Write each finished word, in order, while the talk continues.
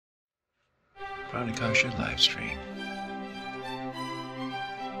Pranakasha live stream.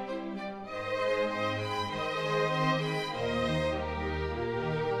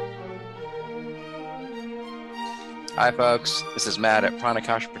 Hi folks, this is Matt at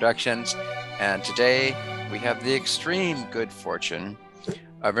Pranakasha Productions, and today we have the extreme good fortune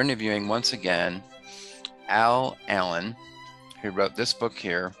of interviewing once again Al Allen, who wrote this book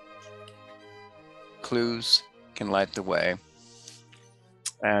here, Clues Can Light the Way.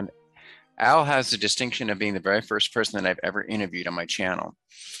 And Al has the distinction of being the very first person that I've ever interviewed on my channel.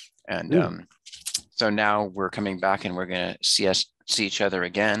 And so now we're coming back and we're going to see each other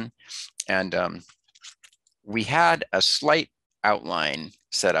again. And we had a slight outline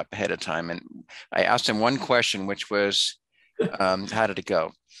set up ahead of time. And I asked him one question, which was, how did it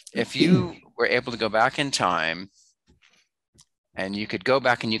go? If you were able to go back in time and you could go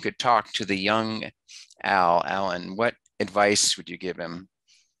back and you could talk to the young Al Allen, what advice would you give him?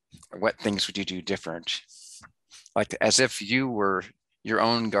 Or what things would you do different? Like as if you were your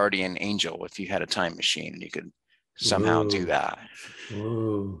own guardian angel, if you had a time machine and you could somehow do that.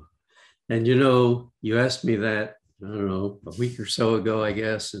 Whoa. And you know, you asked me that, I don't know, a week or so ago, I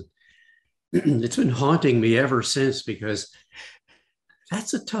guess. And it's been haunting me ever since because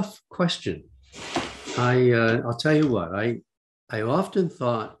that's a tough question. I'll tell you what, I often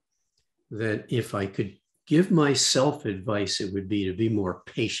thought that if I could give myself advice, it would be to be more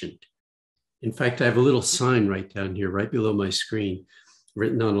patient. In fact, I have a little sign right down here, right below my screen,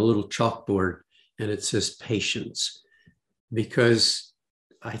 written on a little chalkboard, and it says patience. Because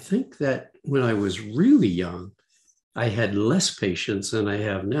I think that when I was really young, I had less patience than I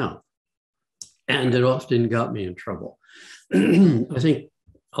have now. And it often got me in trouble. I think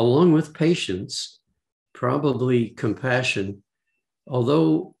along with patience, probably compassion,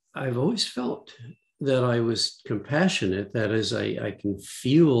 although I've always felt that I was compassionate, that is, I can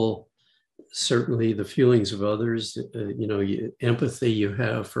feel certainly the feelings of others, empathy you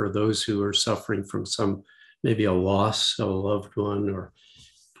have for those who are suffering from maybe a loss of a loved one or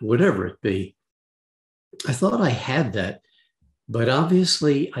whatever it be. I thought I had that, but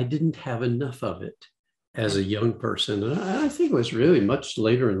obviously I didn't have enough of it as a young person. And I think it was really much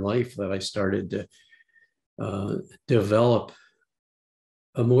later in life that I started to develop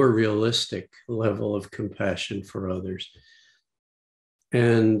a more realistic level of compassion for others.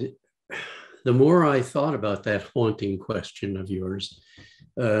 And the more I thought about that haunting question of yours,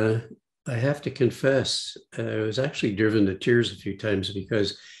 I have to confess, I was actually driven to tears a few times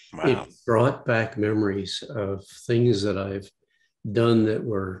because it brought back memories of things that I've done that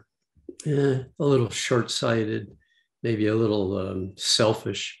were a little short-sighted, maybe a little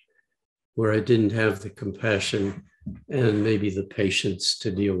selfish, where I didn't have the compassion and maybe the patience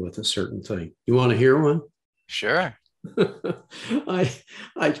to deal with a certain thing. You want to hear one? Sure. I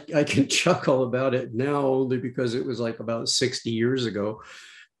can chuckle about it now only because it was like about 60 years ago.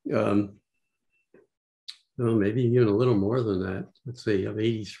 Well, maybe even a little more than that. Let's see, I'm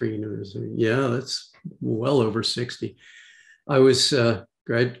 83. Yeah, that's well over 60. I was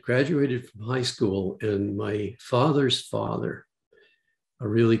graduated from high school, and my father's father, a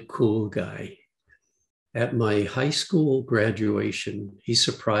really cool guy, at my high school graduation, he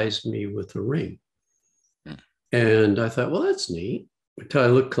surprised me with a ring. And I thought, well, that's neat. Until I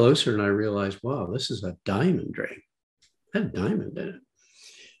looked closer and I realized, wow, this is a diamond ring. It had a diamond in it.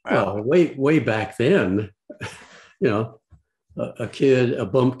 Wow. Well, way back then, a kid, a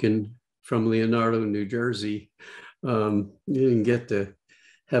bumpkin from Leonardo, New Jersey, you didn't get to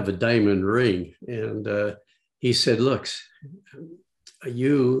have a diamond ring. And he said, look,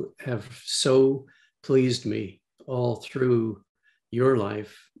 you have so pleased me all through your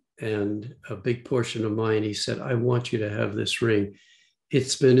life and a big portion of mine. He said, I want you to have this ring.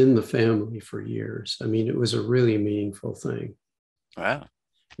 It's been in the family for years. I mean, it was a really meaningful thing. Wow.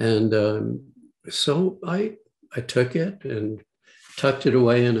 And so I took it and tucked it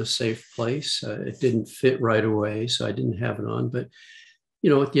away in a safe place. It didn't fit right away, so I didn't have it on. But,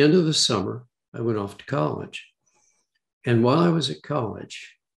 at the end of the summer, I went off to college. And while I was at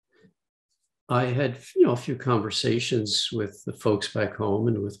college, I had, a few conversations with the folks back home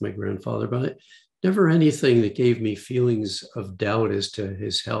and with my grandfather, but never anything that gave me feelings of doubt as to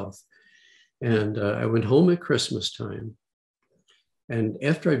his health. And I went home at Christmas time. And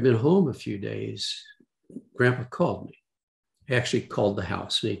after I'd been home a few days, Grandpa called me. He actually called the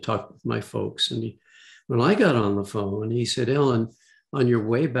house and he talked with my folks. And when I got on the phone, he said, Ellen, on your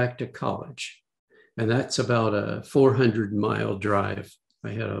way back to college, and that's about a 400-mile drive.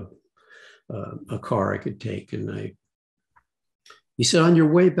 I had a car I could take. And he said, on your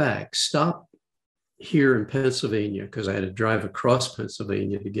way back, stop here in Pennsylvania, because I had to drive across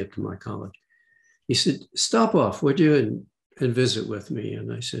Pennsylvania to get to my college. He said, "Stop off, would you, and visit with me?"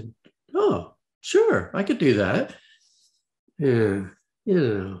 And I said, "Oh, sure, I could do that." Yeah, you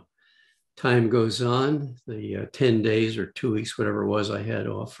know, time goes on. The 10 days or 2 weeks, whatever it was, I had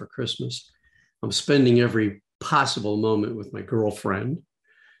off for Christmas. I'm spending every possible moment with my girlfriend,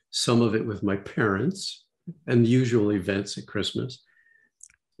 some of it with my parents, and the usual events at Christmas.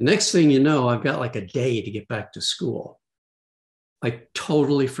 The next thing you know, I've got like a day to get back to school. I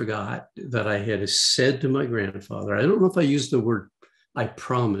totally forgot that I had said to my grandfather, I don't know if I used the word "I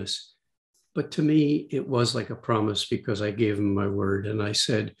promise," but to me, it was like a promise because I gave him my word. And I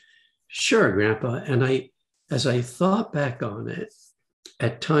said, "Sure, Grandpa." And as I thought back on it,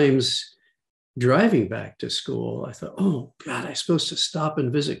 at times driving back to school, I thought, "Oh God, I'm supposed to stop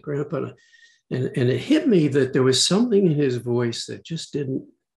and visit Grandpa." And it hit me that there was something in his voice that just didn't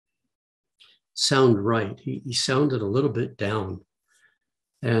sound right. He sounded a little bit down.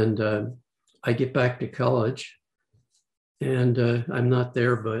 And I get back to college, and I'm not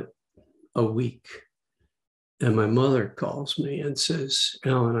there but a week. And my mother calls me and says,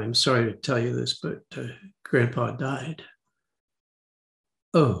 "Alan, I'm sorry to tell you this, but Grandpa died."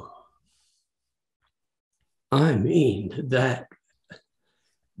 Oh, I mean, that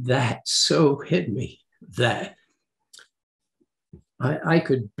so hit me that I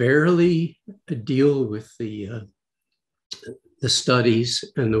could barely deal with the studies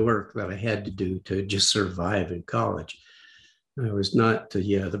and the work that I had to do to just survive in college. I was not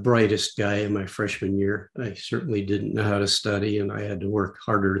the brightest guy in my freshman year. I certainly didn't know how to study, and I had to work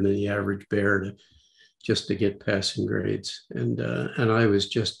harder than the average bear just to get passing grades. And I was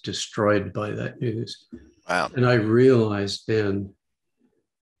just destroyed by that news. Wow. And I realized then,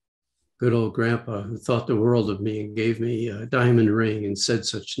 good old Grandpa, who thought the world of me and gave me a diamond ring and said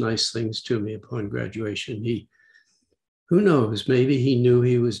such nice things to me upon graduation, who knows, maybe he knew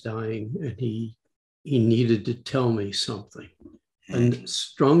he was dying and he needed to tell me something, and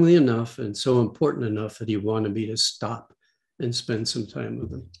strongly enough and so important enough that he wanted me to stop and spend some time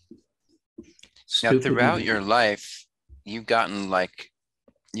with him. Now, throughout your life, you've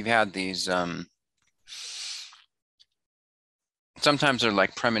had these, sometimes they're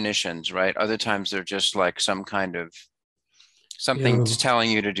like premonitions, right? Other times they're just like something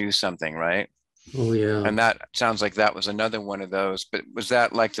telling you to do something, right? Oh, yeah. And that sounds like that was another one of those. But was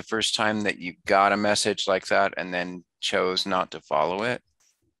that like the first time that you got a message like that and then chose not to follow it?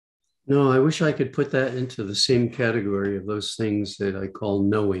 No, I wish I could put that into the same category of those things that I call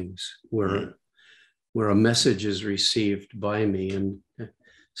knowings, where a message is received by me. And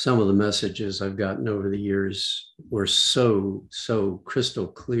some of the messages I've gotten over the years were so crystal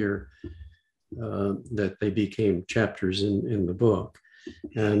clear that they became chapters in the book.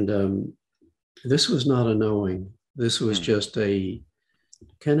 And this was not a knowing. This was just a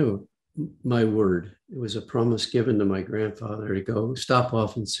kind of my word. It was a promise given to my grandfather to go stop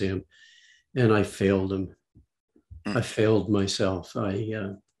off and see him. And I failed him. I failed myself.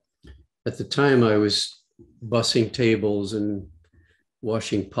 At the time, I was bussing tables and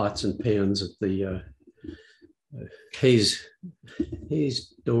washing pots and pans at the Hayes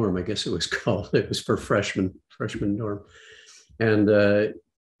dorm, I guess it was called. It was for freshman dorm. And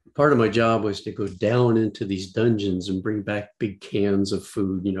part of my job was to go down into these dungeons and bring back big cans of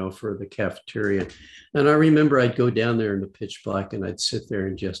food, for the cafeteria. And I remember I'd go down there in the pitch black and I'd sit there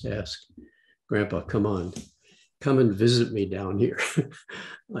and just ask, "Grandpa, come and visit me down here."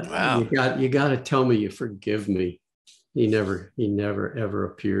 Wow. You got to tell me you forgive me. He never ever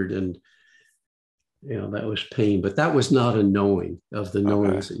appeared. And, that was pain, but that was not a knowing of the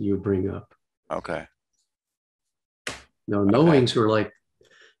knowings that you bring up. Okay. No, knowings were like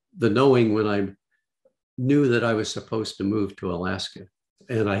the knowing when I knew that I was supposed to move to Alaska,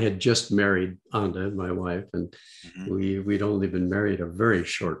 and I had just married Anda, my wife, and we'd only been married a very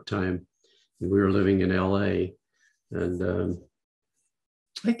short time. We were living in LA, and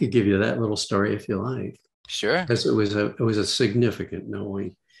I could give you that little story if you like. Sure. Because it was a significant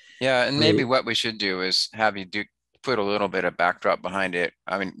knowing. Yeah, and maybe what we should do is have you put a little bit of backdrop behind it.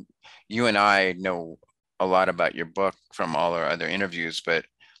 I mean, you and I know a lot about your book from all our other interviews, but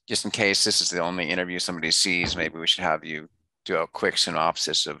just in case this is the only interview somebody sees, maybe we should have you do a quick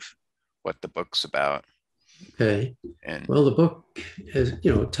synopsis of what the book's about. Okay. Well, the book is,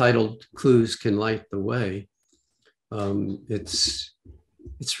 titled "Clues Can Light the Way." It's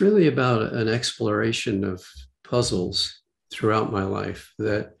really about an exploration of puzzles throughout my life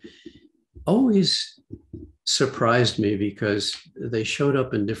that always surprised me because they showed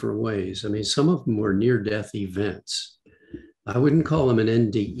up in different ways. I mean, some of them were near-death events. I wouldn't call them an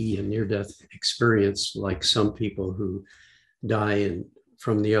NDE, a near-death experience, like some people who die and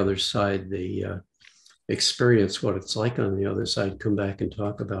from the other side, they experience what it's like on the other side, come back and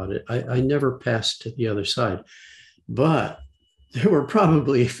talk about it. I never passed to the other side, but there were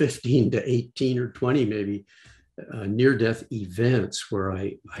probably 15 to 18 or 20 maybe near-death events where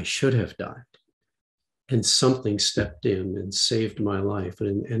I should have died. And something stepped in and saved my life.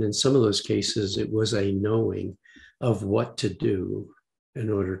 And in some of those cases, it was a knowing of what to do in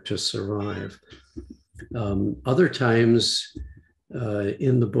order to survive. Other times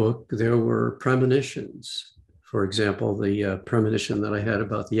in the book, there were premonitions. For example, the premonition that I had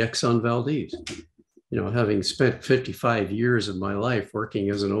about the Exxon Valdez. You know, having spent 55 years of my life working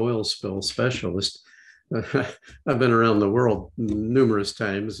as an oil spill specialist, I've been around the world numerous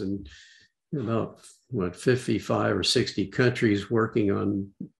times and about 55 or 60 countries working on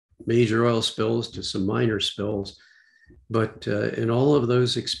major oil spills to some minor spills. But in all of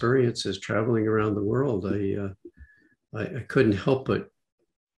those experiences traveling around the world, I couldn't help but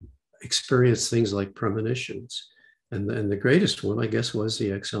experience things like premonitions. And the greatest one, I guess, was the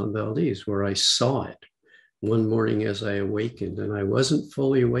Exxon Valdez, where I saw it one morning as I awakened. And I wasn't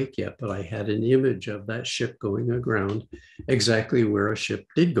fully awake yet, but I had an image of that ship going aground, exactly where a ship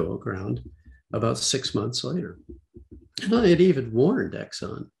did go aground about 6 months later. And I had even warned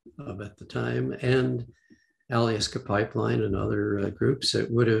Exxon at the time and Alaska Pipeline and other groups that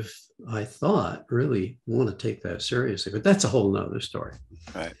would have, I thought, really want to take that seriously. But that's a whole nother story.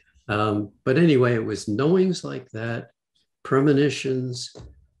 Right. But anyway, it was knowings like that, premonitions,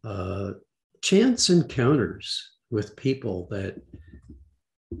 chance encounters with people that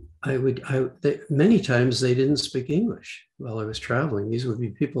many times they didn't speak English while I was traveling. These would be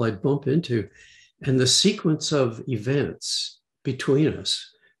people I'd bump into, and the sequence of events between us,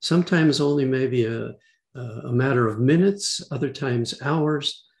 sometimes only maybe a matter of minutes, other times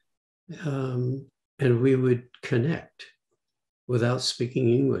hours, and we would connect without speaking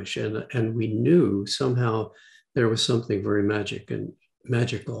English, and we knew somehow there was something very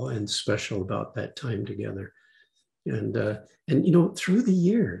magical and special about that time together. And you know, through the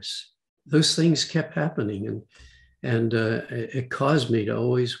years, those things kept happening, and it caused me to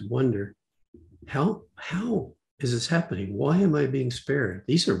always wonder, how is this happening? Why am I being spared?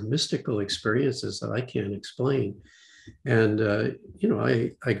 These are mystical experiences that I can't explain. And you know,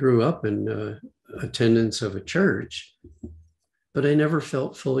 I grew up in attendance of a church, but I never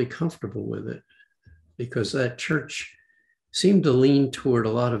felt fully comfortable with it because that church seemed to lean toward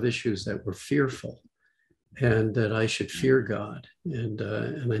a lot of issues that were fearful, and that I should fear God. And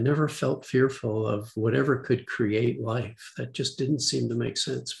I never felt fearful of whatever could create life. That just didn't seem to make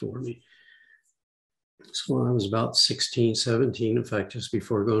sense for me. So when I was about 16, 17, in fact, just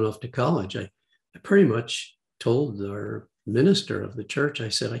before going off to college, I pretty much told our minister of the church, I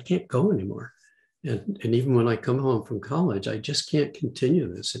said, I can't go anymore. And even when I come home from college, I just can't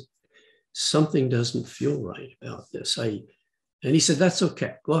continue this. Something doesn't feel right about this. And he said, that's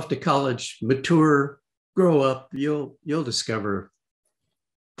okay. Go off to college, mature, grow up, you'll discover,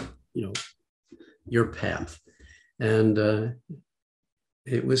 you know, your path. And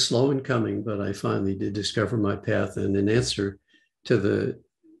it was slow in coming, but I finally did discover my path. And in answer to the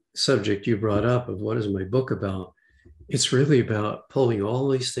subject you brought up of what is my book about, it's really about pulling all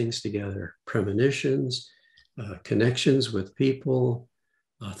these things together: premonitions, connections with people,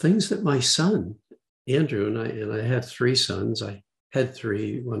 things that my son, Andrew, and I had three sons. I had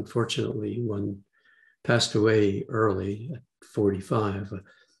three. Unfortunately, one passed away early at 45,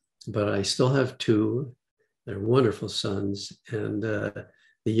 but I still have two. They're wonderful sons. And the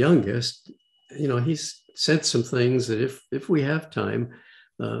youngest, you know, he's said some things that if we have time,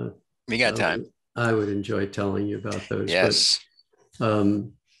 we got time. I would enjoy telling you about those. Yes.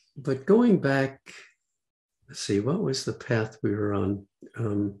 But going back, let's see, what was the path we were on?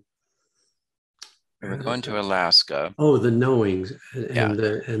 We were going to Alaska. Oh, the knowings Yeah.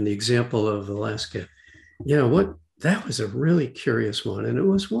 and the example of Alaska. Yeah, that was a really curious one. And it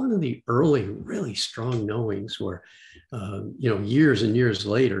was one of the early, really strong knowings where, you know, years and years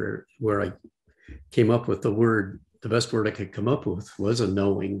later, where I came up with the best word I could come up with was a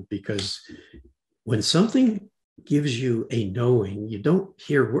knowing, because when something gives you a knowing, you don't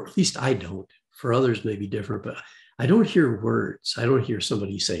hear, at least I don't, for others may be different, but I don't hear words. I don't hear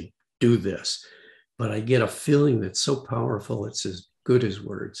somebody say, do this, but I get a feeling that's so powerful, it's as good as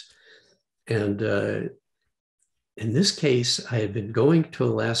words. And in this case, I had been going to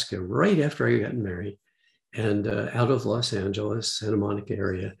Alaska right after I got married, and out of Los Angeles, Santa Monica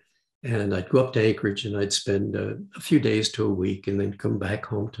area. And I'd go up to Anchorage and I'd spend a few days to a week and then come back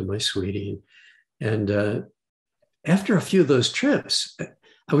home to my sweetie. And after a few of those trips,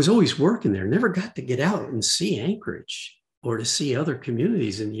 I was always working there, never got to get out and see Anchorage or to see other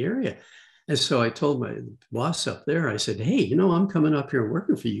communities in the area. And so I told my boss up there, I said, hey, I'm coming up here and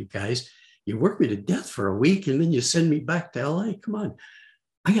working for you guys. You work me to death for a week and then you send me back to LA. Come on.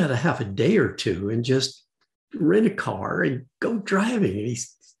 I got to have a day or two and just rent a car and go driving. And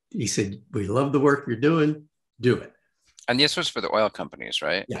he said, we love the work you're doing. Do it. And this was for the oil companies,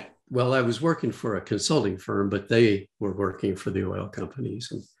 right? Yeah. Well, I was working for a consulting firm, but they were working for the oil companies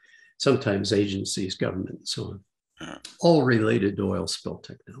and sometimes agencies, government, and so on, all related to oil spill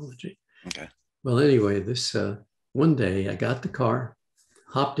technology. Okay. Well, anyway, this one day I got the car,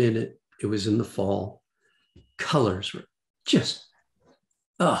 hopped in it. It was in the fall. Colors were just,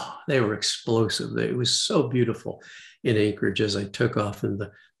 they were explosive. It was so beautiful in Anchorage as I took off in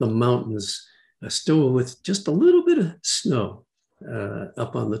the mountains, still with just a little bit of snow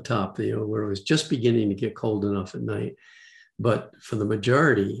up on the top, where it was just beginning to get cold enough at night. But for the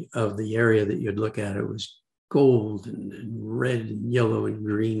majority of the area that you'd look at, it was gold and red and yellow and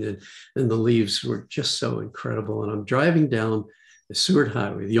green. And the leaves were just so incredible. And I'm driving down the Seward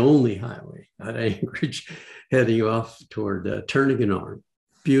Highway, the only highway out of Anchorage, heading off toward Turnagain Arm,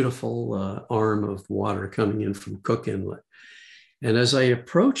 beautiful arm of water coming in from Cook Inlet. And as I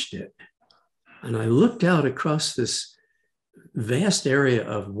approached it, and I looked out across this vast area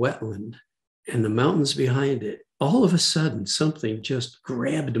of wetland and the mountains behind it, all of a sudden, something just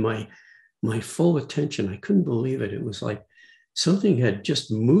grabbed my full attention. I couldn't believe it. It was like something had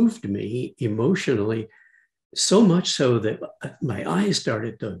just moved me emotionally, so much so that my eyes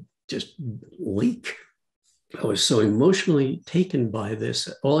started to just leak. I was so emotionally taken by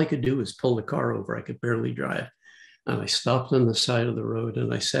this. All I could do was pull the car over. I could barely drive. And I stopped on the side of the road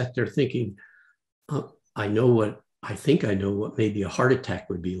and I sat there thinking, I think I know what maybe a heart attack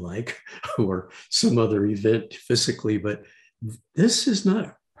would be like or some other event physically, but this is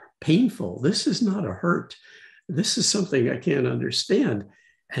not painful. This is not a hurt. This is something I can't understand.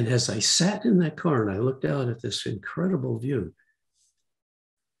 And as I sat in that car and I looked out at this incredible view,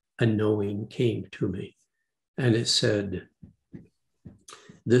 a knowing came to me and it said,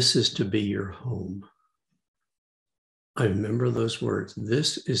 this is to be your home. I remember those words.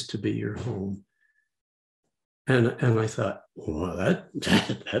 This is to be your home. And I thought, well, I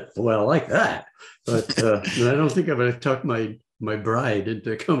like that. But I don't think I'm going to talk my bride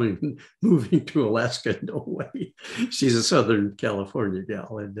into moving to Alaska. No way. She's a Southern California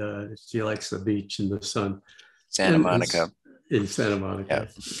gal, and she likes the beach and the sun. Santa Monica. In Santa Monica.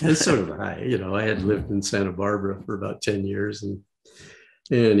 Yeah. And so did I. I had lived in Santa Barbara for about 10 years. And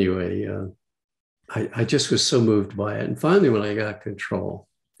anyway, I just was so moved by it. And finally, when I got control,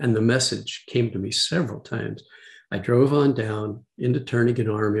 and the message came to me several times, I drove on down into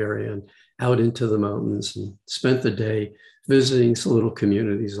Turnagain Arm area and out into the mountains and spent the day visiting some little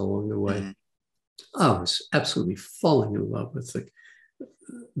communities along the way. Mm-hmm. I was absolutely falling in love with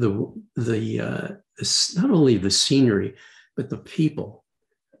not only the scenery, but the people.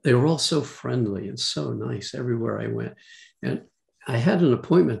 They were all so friendly and so nice everywhere I went. And I had an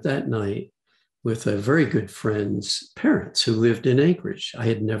appointment that night with a very good friend's parents who lived in Anchorage. I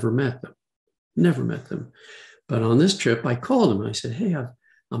had never met them. But on this trip, I called them. I said, hey,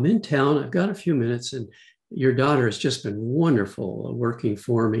 I'm in town. I've got a few minutes. And your daughter has just been wonderful working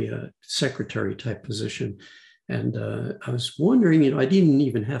for me, a secretary type position. And I was wondering, I didn't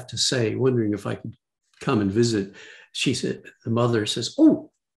even have to say, wondering if I could come and visit. She said, the mother says,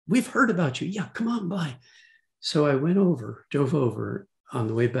 oh, we've heard about you. Yeah, come on by. So I drove over on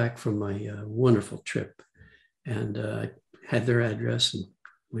the way back from my wonderful trip and had their address and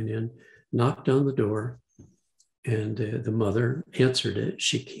went in, knocked on the door, and the mother answered it.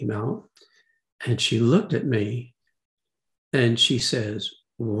 She came out and she looked at me and she says,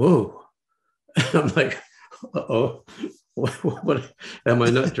 whoa. I'm like, uh-oh, what, am I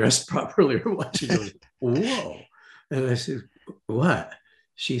not dressed properly or what? She goes, whoa. And I said, what?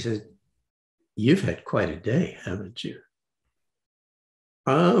 She said, you've had quite a day, haven't you?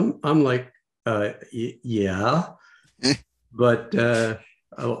 I'm like, yeah, but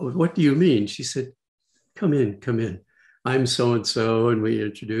what do you mean? She said, come in. I'm so-and-so. And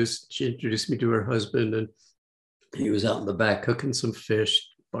she introduced me to her husband, and he was out in the back cooking some fish,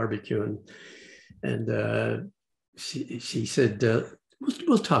 barbecuing. And she said,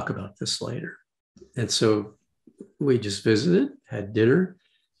 we'll talk about this later. And so we just visited, had dinner.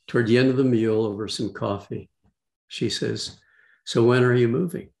 Toward the end of the meal, over some coffee, she says, so when are you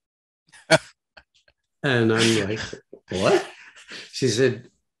moving? And I'm like, what? She said,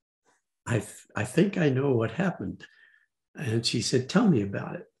 I think I know what happened. And she said, tell me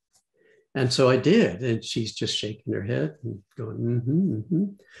about it. And so I did. And she's just shaking her head and going, mm-hmm.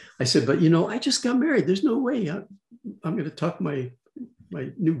 I said, but I just got married. There's no way I'm going to talk my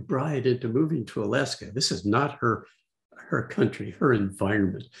my new bride into moving to Alaska. This is not her country, her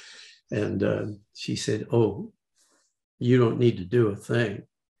environment. And she said, "Oh, you don't need to do a thing.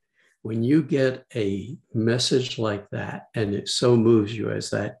 When you get a message like that and it so moves you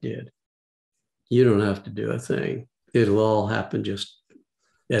as that did, you don't have to do a thing. It'll all happen just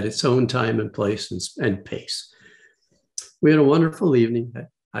at its own time and place and pace." We had a wonderful evening.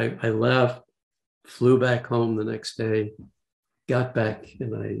 I left, flew back home the next day, got back,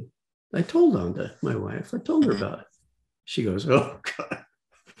 and I told Onda, my wife, I told her about it. She goes, "Oh, God."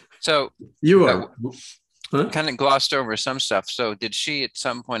 So You are kind of glossed over some stuff. So did she at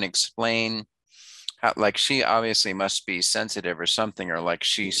some point explain how, like, she obviously must be sensitive or something, or like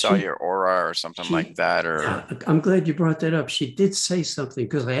she saw your aura or something like that? Or yeah, I'm glad you brought that up. She did say something,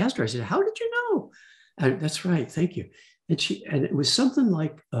 because I asked her, I said, "How did you know?" That's right, thank you. And it was something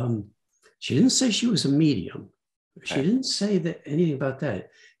like, she didn't say she was a medium. She Okay. didn't say that anything about that.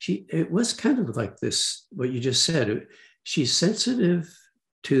 It was kind of like this, what you just said. She's sensitive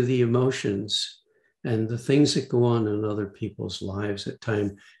to the emotions and the things that go on in other people's lives at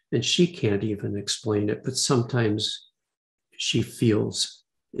times. And she can't even explain it, but sometimes she feels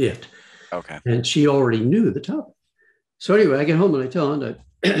it. Okay. And she already knew the topic. So anyway, I get home and I tell her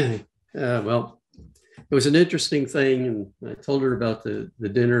that, well, it was an interesting thing. And I told her about the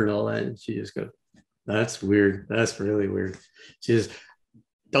dinner and all that. And she just goes, "That's weird. That's really weird." She says,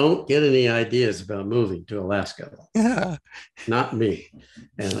 "Don't get any ideas about moving to Alaska." Yeah. Not me.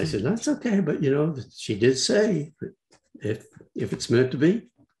 And I said, "That's okay. But, she did say, if it's meant to be,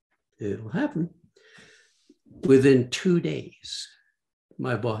 it'll happen." Within 2 days,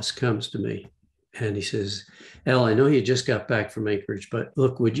 my boss comes to me and he says, "Al, I know you just got back from Anchorage, but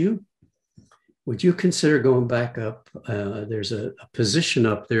look, would you consider going back up? There's a position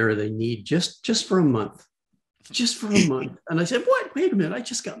up there they need just for a month, just for a month." And I said, "What? Wait a minute. I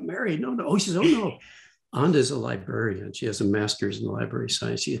just got married." No. Oh, she says, "Oh, no. Anda's a librarian. She has a master's in library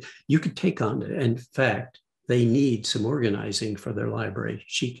science. You could take Anda. In fact, they need some organizing for their library.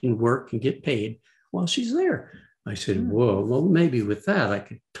 She can work and get paid while she's there." I said, "Whoa, well, maybe with that, I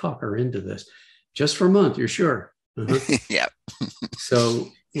could talk her into this. Just for a month, you're sure?" Uh-huh. Yeah.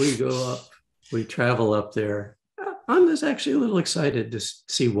 So we go up, we travel up there. I'm just actually a little excited to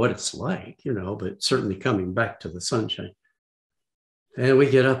see what it's like, but certainly coming back to the sunshine. And we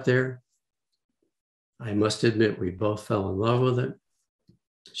get up there. I must admit, we both fell in love with it.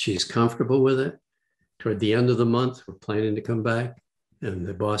 She's comfortable with it. Toward the end of the month, we're planning to come back. And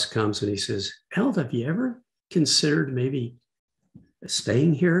the boss comes and he says, "El, have you ever considered maybe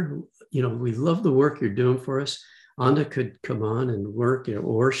staying here? We love the work you're doing for us. Anda could come on and work,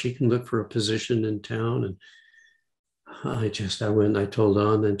 or she can look for a position in town." And I went and I told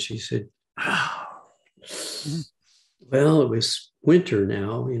Anda, and she said, "Oh, well, it was winter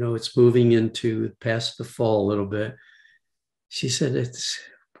now. It's moving into past the fall a little bit." She said, "It's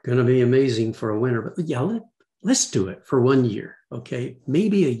going to be amazing for a winter, but yeah, let's do it for 1 year. Okay,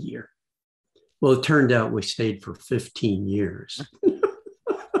 maybe a year." Well, it turned out we stayed for 15 years.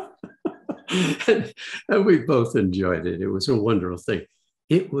 And we both enjoyed it. It was a wonderful thing.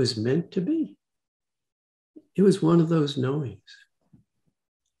 It was meant to be. It was one of those knowings.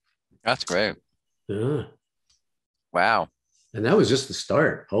 That's great. Yeah. Wow. And that was just the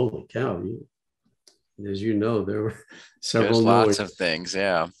start. Holy cow. As you know, there were several There's lots knowings. of things.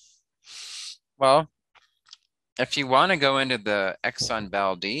 Yeah. Well, if you want to go into the Exxon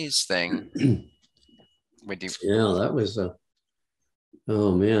Valdez thing, would you? Yeah, that was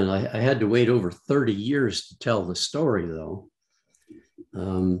oh man, I had to wait over 30 years to tell the story though,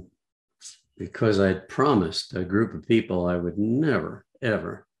 because I'd promised a group of people I would never,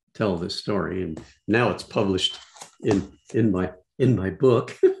 ever tell this story. And now it's published in my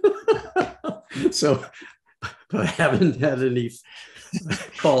book. So I haven't had any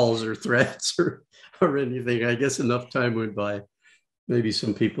calls or threats or anything. I guess enough time went by. Maybe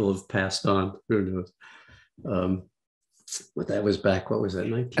some people have passed on. Who knows? But that was back, what was that,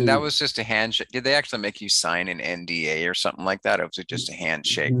 19? And that was just a handshake. Did they actually make you sign an NDA or something like that? Or was it just a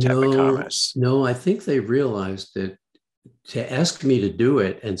handshake type of promise? No, I think they realized that to ask me to do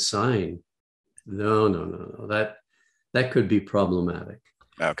it and sign, no. That could be problematic.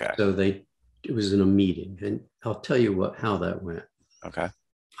 Okay. So it was in a meeting, and I'll tell you how that went. Okay.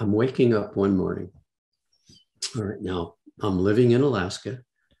 I'm waking up one morning. All right, now I'm living in Alaska.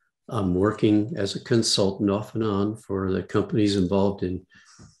 I'm working as a consultant off and on for the companies involved in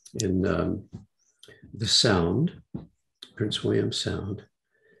the Sound, Prince William Sound.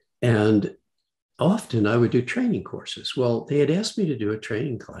 And often I would do training courses. Well, they had asked me to do a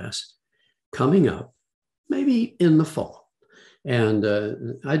training class coming up, maybe in the fall. And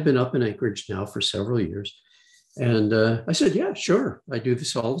I'd been up in Anchorage now for several years. And I said, yeah, sure. I do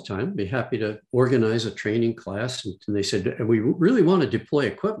this all the time. Be happy to organize a training class. And they said, and we really want to deploy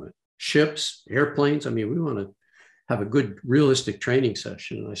equipment, ships, airplanes. I mean, we want to have a good, realistic training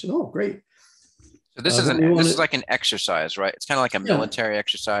session. And I said, oh, great. So this is this is like an exercise, right? It's kind of like a military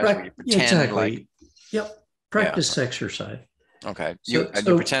exercise where you pretend exactly. like. Yep. Practice exercise. Okay. You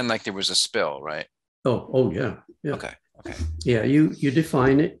pretend like there was a spill, right? Oh yeah. Okay. Yeah, you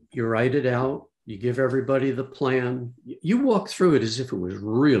define it, you write it out, you give everybody the plan. You walk through it as if it was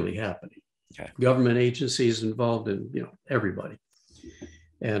really happening. Okay. Government agencies involved, and everybody,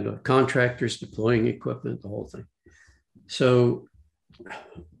 and contractors deploying equipment, the whole thing. So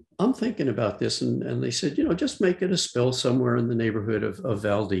I'm thinking about this, and they said, just make it a spill somewhere in the neighborhood of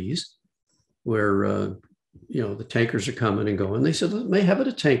Valdez, where the tankers are coming and going. They said, may have it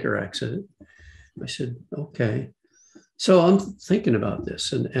a tanker accident. I said, okay. So I'm thinking about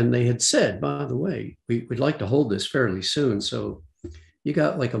this, and they had said, by the way, we'd like to hold this fairly soon. So you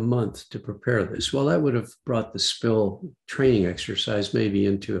got like a month to prepare this. Well, that would have brought the spill training exercise maybe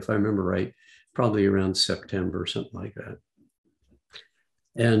into, if I remember right, probably around September or something like that.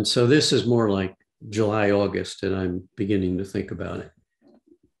 And so this is more like July, August, and I'm beginning to think about it.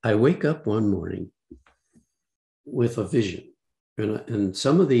 I wake up one morning with a vision, and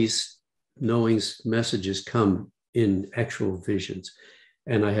some of these knowings messages come in actual visions.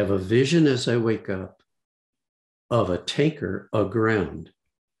 And I have a vision as I wake up of a tanker aground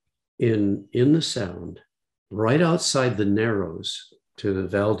in the Sound, right outside the Narrows to the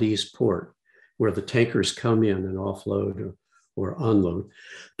Valdez port, where the tankers come in and offload or unload.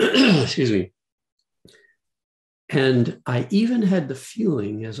 Excuse me. And I even had the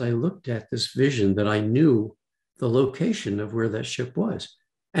feeling as I looked at this vision that I knew the location of where that ship was.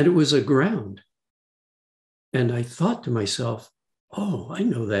 And it was aground. And I thought to myself, oh, I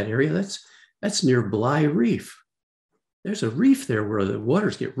know that area. That's near Bly Reef. There's a reef there where the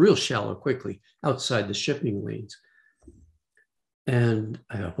waters get real shallow quickly outside the shipping lanes. And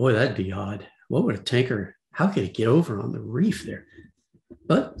I thought, boy, that'd be odd. What would a tanker, how could it get over on the reef there?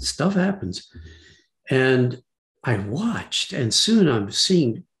 But stuff happens. And I watched, and soon I'm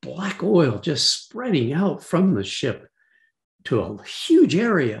seeing black oil just spreading out from the ship to a huge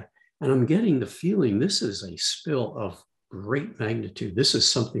area. And I'm getting the feeling this is a spill of great magnitude. This is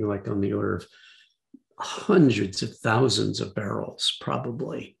something like on the order of hundreds of thousands of barrels,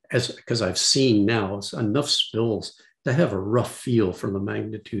 probably, because I've seen now enough spills to have a rough feel for the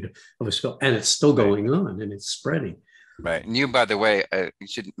magnitude of a spill. And it's still going on, and it's spreading. Right. And you, by the way, you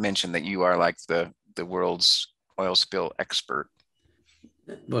should mention that you are like the world's oil spill expert.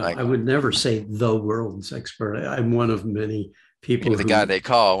 Well, I would never say the world's expert. I'm one of many people. You're the guy they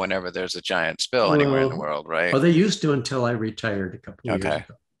call whenever there's a giant spill anywhere in the world, right? Well, they used to until I retired a couple of years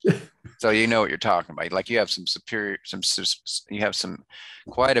ago. So you know what you're talking about. Like you have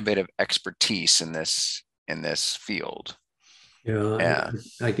quite a bit of expertise in this field. Yeah.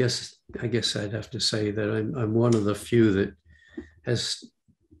 I guess I'd have to say that I'm one of the few that has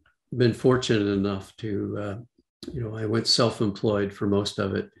been fortunate enough to, I went self-employed for most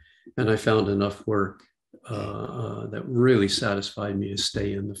of it, and I found enough work that really satisfied me to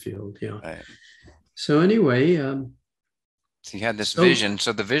stay in the field. Yeah. Right. So anyway, so you had this vision.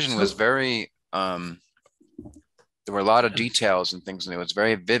 So the vision was very, there were a lot of details and things, and it was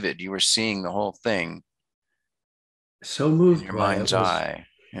very vivid. You were seeing the whole thing. So moved in your mind's eye.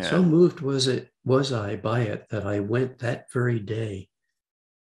 Yeah. So moved was I by it that I went that very day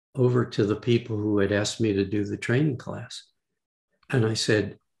over to the people who had asked me to do the training class. And I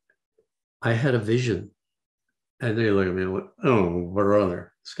said, I had a vision. And they looked at me and went, oh,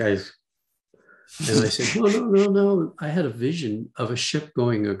 brother, this guy's. And I said, no. I had a vision of a ship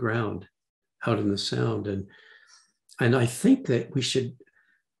going aground out in the Sound. And I think that we should,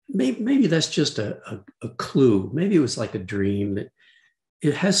 maybe that's just a clue. Maybe it was like a dream that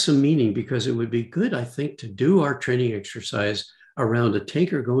it has some meaning, because it would be good, I think, to do our training exercise around a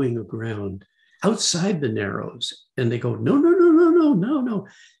tanker going aground outside the Narrows. And they go, no.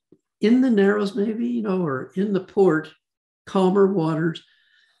 In the Narrows, maybe, or in the port, calmer waters.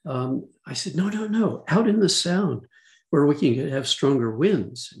 I said, no, out in the Sound where we can have stronger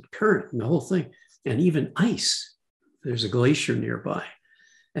winds and current and the whole thing, and even ice. There's a glacier nearby.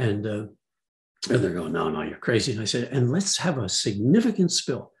 And they're going, no, you're crazy. And I said, and let's have a significant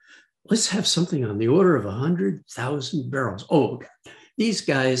spill. Let's have something on the order of 100,000 barrels. Oh, God. These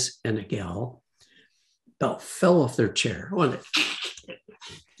guys and a gal about fell off their chair.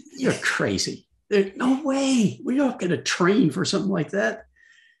 You're crazy. No way. We're not going to train for something like that.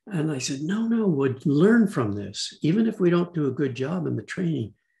 And I said, no, we'll learn from this. Even if we don't do a good job in the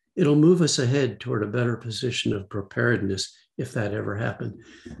training, it'll move us ahead toward a better position of preparedness if that ever happened.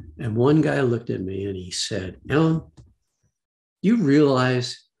 And one guy looked at me and he said, Alan, you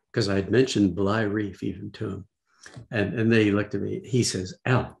realize, because I'd mentioned Bly Reef even to him, and they looked at me, he says,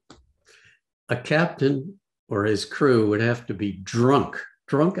 Alan, a captain or his crew would have to be drunk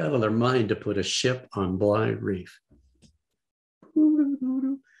out of their mind to put a ship on Bly Reef.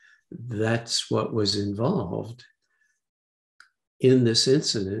 That's what was involved in this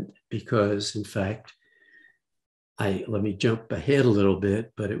incident, because in fact, let me jump ahead a little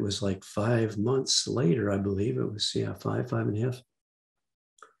bit, but it was like 5 months later, I believe it was, five and a half,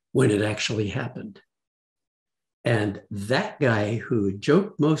 when it actually happened. And that guy who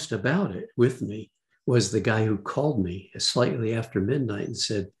joked most about it with me was the guy who called me slightly after midnight and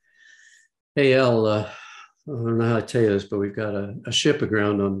said, hey, Al, I don't know how to tell you this, but we've got a ship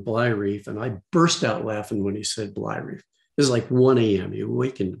aground on Bly Reef. And I burst out laughing when he said Bly Reef. It was like 1 a.m. He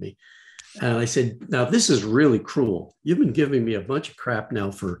awakened me. And I said, now this is really cruel. You've been giving me a bunch of crap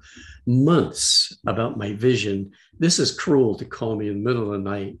now for months about my vision. This is cruel to call me in the middle of the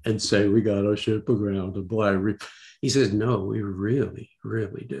night and say, we got a ship aground on Bly Reef. He says, no, we really,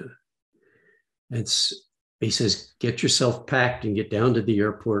 really do. And he says, get yourself packed and get down to the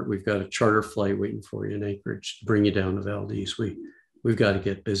airport. We've got a charter flight waiting for you in Anchorage to bring you down to Valdez. We've got to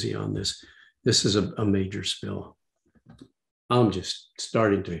get busy on this. This is a major spill. I'm just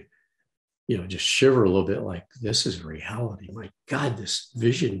starting to, just shiver a little bit, like this is reality. My God, this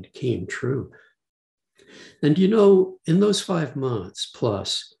vision came true. And, in those 5 months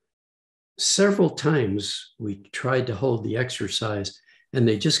plus, several times we tried to hold the exercise and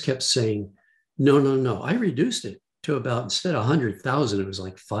they just kept saying, no. I reduced it to about, instead of 100,000, it was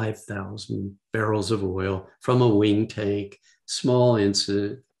like 5,000 barrels of oil from a wing tank, small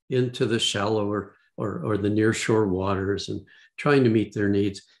incident, into the shallower or the nearshore waters, and trying to meet their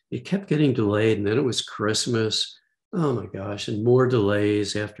needs. It kept getting delayed, and then it was Christmas. Oh my gosh, and more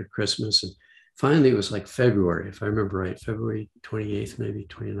delays after Christmas. And finally, it was like February, if I remember right, February 28th, maybe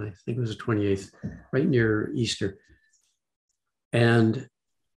 29th. I think it was the 28th, right near Easter. And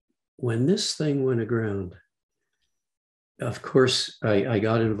when this thing went aground, of course, I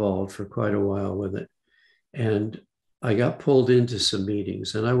got involved for quite a while with it. And I got pulled into some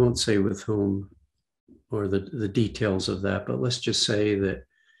meetings, and I won't say with whom or the details of that, but let's just say that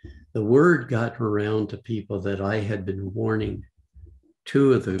the word got around to people that I had been warning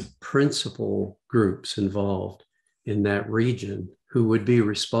two of the principal groups involved in that region who would be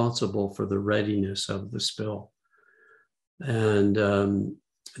responsible for the readiness of the spill. And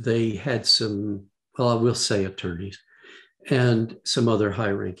they had some, well, I will say attorneys and some other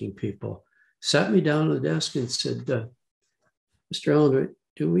high-ranking people sat me down at the desk and said, Mr. Allen,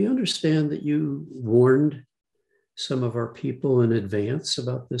 do we understand that you warned some of our people in advance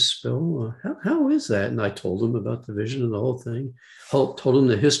about this spill? How is that? And I told them about the vision of the whole thing, told them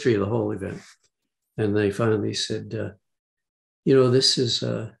the history of the whole event. And they finally said, this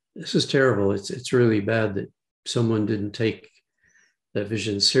is terrible. It's really bad that someone didn't take that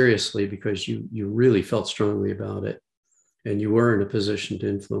vision seriously, because you really felt strongly about it and you were in a position to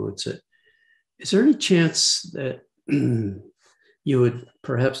influence it. Is there any chance that you would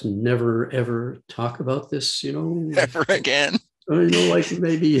perhaps never, ever talk about this, Never again? Like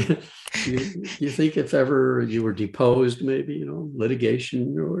maybe you think if ever you were deposed, maybe,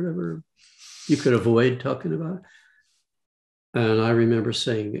 litigation or whatever, you could avoid talking about it? And I remember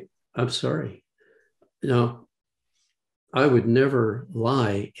saying, I'm sorry. I would never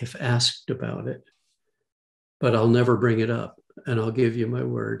lie if asked about it, but I'll never bring it up. And I'll give you my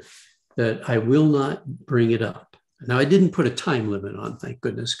word that I will not bring it up. Now, I didn't put a time limit on, thank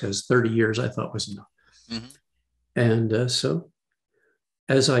goodness, because 30 years I thought was enough. Mm-hmm. And so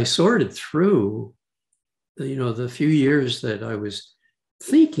as I sorted through, the few years that I was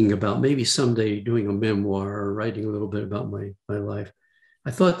thinking about maybe someday doing a memoir or writing a little bit about my life, I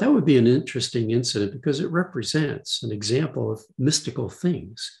thought that would be an interesting incident because it represents an example of mystical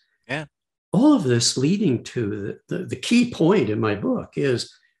things. Yeah. All of this leading to the key point in my book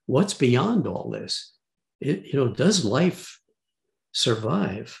is what's beyond all this. Does life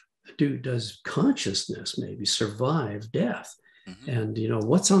survive? Does consciousness maybe survive death? Mm-hmm. And,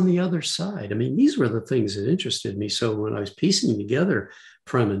 what's on the other side? I mean, these were the things that interested me. So when I was piecing together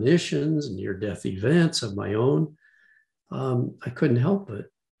premonitions and near-death events of my own, I couldn't help but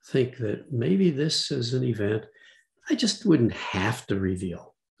think that maybe this is an event I just wouldn't have to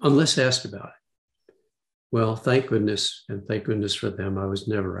reveal unless asked about it. Well, thank goodness, and thank goodness for them, I was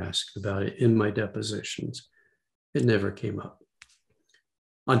never asked about it in my depositions. It never came up.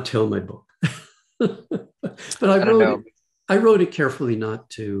 until my book. But I I don't wrote know. it. I wrote it carefully not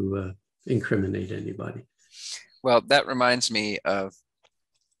to incriminate anybody. Well, that reminds me of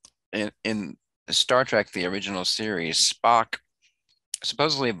in Star Trek, the original series, Spock,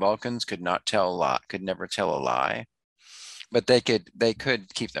 supposedly Vulcans could not tell a lie, could never tell a lie, but they could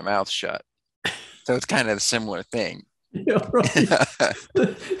keep their mouths shut. So it's kind of a similar thing. Yeah, right.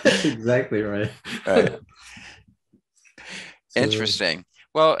 That's exactly right. Right. So, Interesting.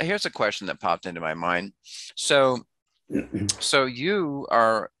 Well, here's a question that popped into my mind. So, so you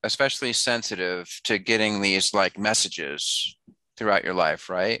are especially sensitive to getting these like messages throughout your life,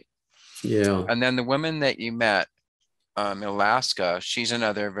 right? yeah, And then the woman that you met in Alaska, she's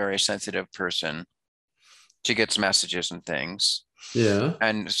another very sensitive person. She gets messages and things. yeah.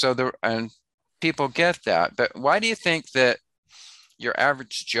 And so and people get that. But why do you think that your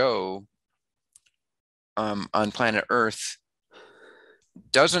average Joe on planet Earth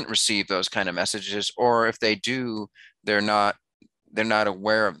doesn't receive those kind of messages, or if they do, they're not they're not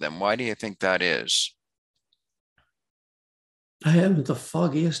aware of them? Why do you think that is? I haven't the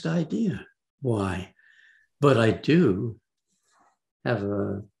foggiest idea why, but I do have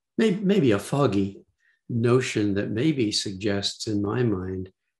a maybe a foggy notion that maybe suggests in my mind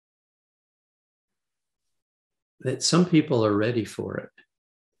that some people are ready for it,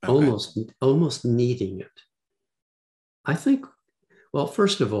 Okay. almost needing it. I think. Well,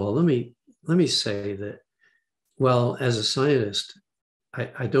 first of all, let me say that. Well, as a scientist,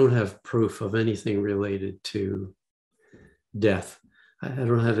 I don't have proof of anything related to death. I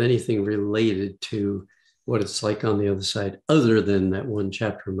don't have anything related to what it's like on the other side, other than that one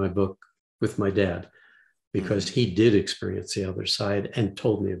chapter in my book with my dad, because Hmm. he did experience the other side and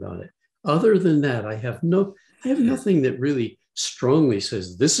told me about it. Other than that, I have nothing that really strongly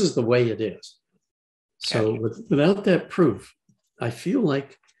says this is the way it is. Okay. So without that proof, I feel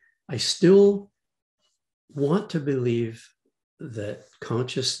like I still want to believe that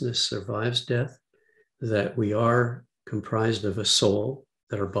consciousness survives death, that we are comprised of a soul,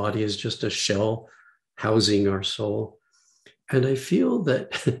 that our body is just a shell housing our soul. And I feel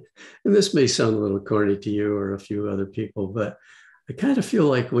that, and this may sound a little corny to you or a few other people, but I kind of feel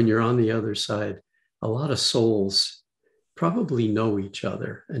like when you're on the other side, a lot of souls probably know each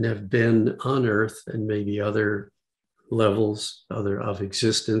other and have been on earth and maybe other levels other of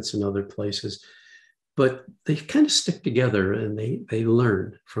existence in other places, but they kind of stick together and they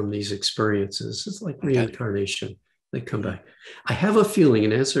learn from these experiences. It's like Okay. reincarnation. They come Hmm. back. I have a feeling,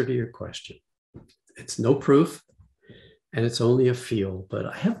 in answer to your question, it's no proof and it's only a feel, but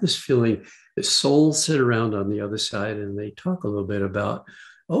I have this feeling that souls sit around on the other side and they talk a little bit about,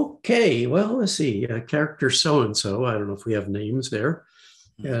 okay, well, let's see, character so and so. I don't know if we have names there.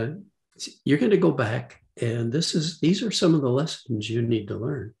 Hmm. Uh, you're going to go back, and these are some of the lessons you need to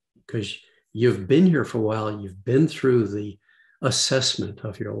learn because you've been here for a while. You've been through the assessment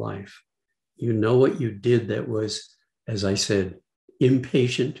of your life. You know what you did that was, as I said,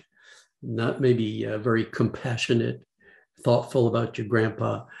 impatient, not maybe very compassionate, thoughtful about your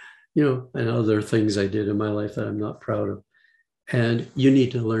grandpa, and other things I did in my life that I'm not proud of. And you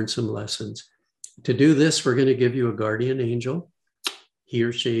need to learn some lessons. To do this, we're going to give you a guardian angel. He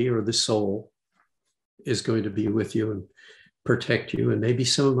or she or the soul is going to be with you and protect you. And maybe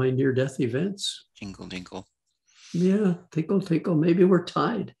some of my near death events. Jingle dingle. Yeah, tinkle, tinkle. Maybe we're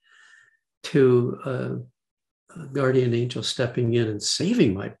tied to a guardian angel stepping in and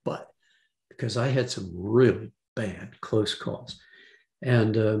saving my butt because I had some really bad close calls.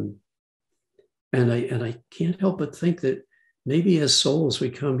 And I can't help but think that maybe as souls we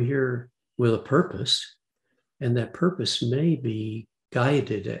come here with a purpose, and that purpose may be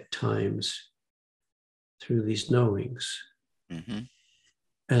guided at times through these knowings. Hmm.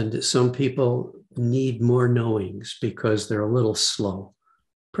 And some people need more knowings because they're a little slow,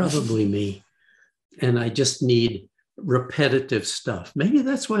 probably me. And I just need repetitive stuff. Maybe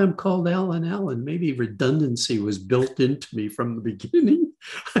that's why I'm called Alan Allen. Maybe redundancy was built into me from the beginning.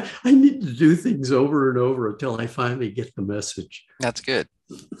 I need to do things over and over until I finally get the message. That's good.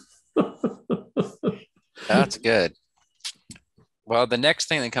 That's good. Well, the next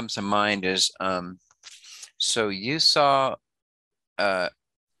thing that comes to mind is so you saw uh,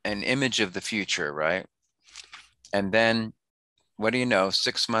 an image of the future, right? And then what do you know?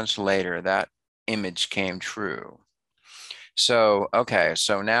 6 months later, that image came true. So, okay,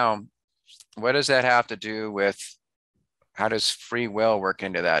 so now what does that have to do with how does free will work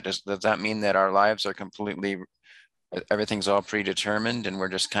into that? Does that mean that our lives are completely, everything's all predetermined and we're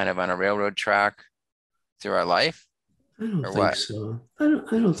just kind of on a railroad track through our life I don't or think what? so. I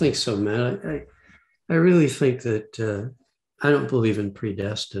don't think so, man. I really think that I don't believe in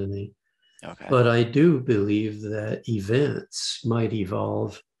predestiny, Okay. but I do believe that events might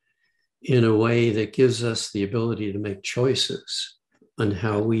evolve in a way that gives us the ability to make choices on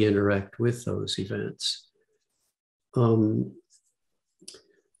how Okay. we interact with those events. Um,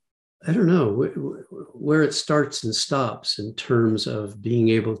 I don't know where it starts and stops in terms of being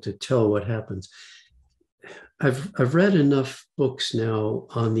able to tell what happens. I've read enough books now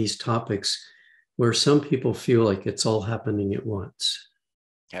on these topics where some people feel like it's all happening at once,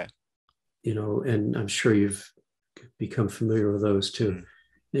 Okay. and I'm sure you've become familiar with those too. Mm.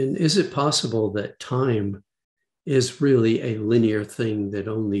 And is it possible that time is really a linear thing that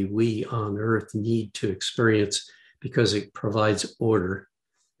only we on Earth need to experience because it provides order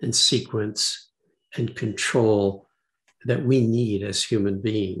and sequence and control that we need as human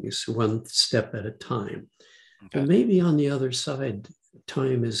beings, one step at a time? Okay. But maybe on the other side,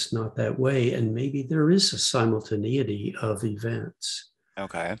 time is not that way. And maybe there is a simultaneity of events.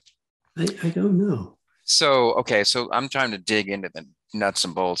 Okay. I don't know. So, okay, so I'm trying to dig into the nuts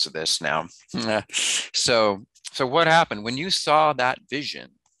and bolts of this now. So, so what happened when you saw that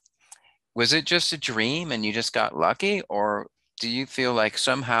vision? Was it just a dream and you just got lucky, or do you feel like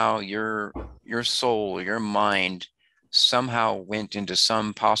somehow your soul, your mind somehow went into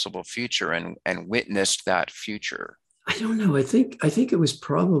some possible future and witnessed that future? I don't know. I think it was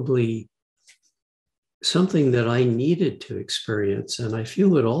probably something that I needed to experience. And I feel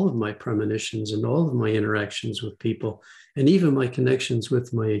that all of my premonitions and all of my interactions with people, and even my connections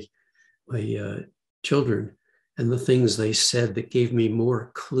with my children and the things they said that gave me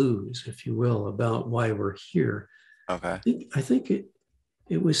more clues, if you will, about why we're here. Okay. I think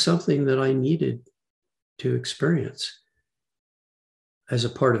it was something that I needed to experience as a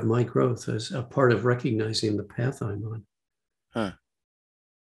part of my growth, as a part of recognizing the path I'm on. Huh.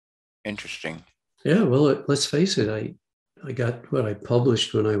 Interesting. Yeah, well, let's face it, I got what I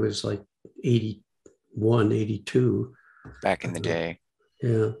published when I was like 81, 82. Back in the day.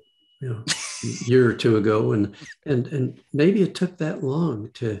 Yeah, yeah, a year or two ago. And maybe it took that long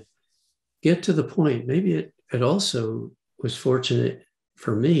to get to the point. Maybe it also was fortunate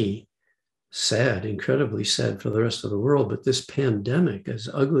for me, sad, incredibly sad for the rest of the world. But this pandemic, as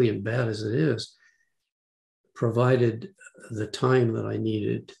ugly and bad as it is, provided the time that I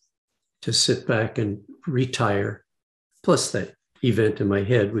needed to sit back and retire, plus that event in my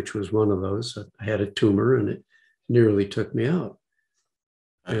head, which was one of those. I had a tumor and it nearly took me out.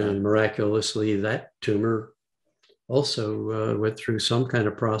 Uh-huh. And miraculously, that tumor also went through some kind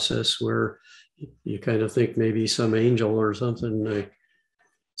of process where you kind of think maybe some angel or something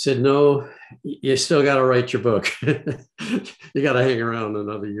said, no, you still got to write your book. You got to hang around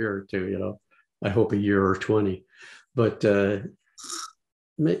another year or two. I hope a year or 20. But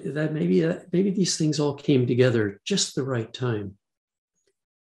maybe these things all came together just the right time.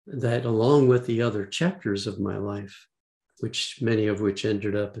 That, along with the other chapters of my life, which many of which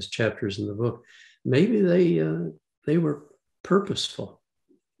ended up as chapters in the book, maybe they were purposeful.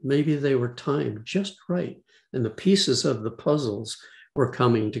 Maybe they were timed just right, and the pieces of the puzzles were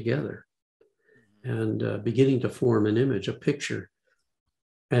coming together and beginning to form an image, a picture.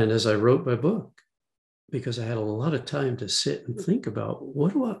 And as I wrote my book, because I had a lot of time to sit and think about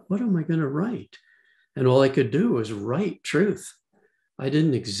what am I going to write? And all I could do was write truth. I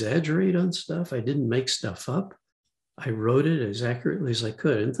didn't exaggerate on stuff. I didn't make stuff up. I wrote it as accurately as I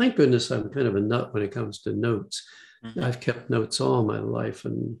could. And thank goodness I'm kind of a nut when it comes to notes. Mm-hmm. I've kept notes all my life.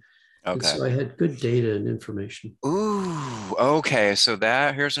 And Okay. so I had good data and information. Ooh, okay. So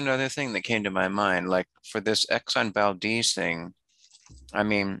here's another thing that came to my mind. Like for this Exxon Valdez thing, I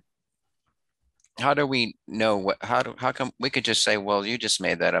mean, how do we know how come we could just say, well, you just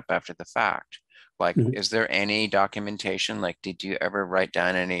made that up after the fact? Like, Mhm. is there any documentation? Like, did you ever write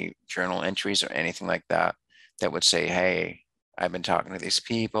down any journal entries or anything like that that would say, hey, I've been talking to these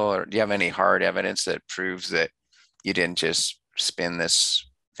people, or do you have any hard evidence that proves that you didn't just spin this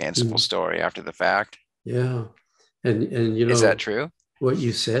fanciful Mhm. story after the fact? Yeah. And Is that true? what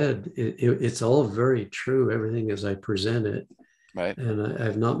you said, it's all very true, everything as I present it. Right. And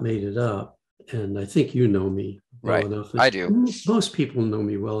I've not made it up. And I think you know me well Right. enough. I do. Most people know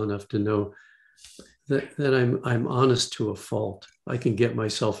me well enough to know that I'm honest to a fault. I can get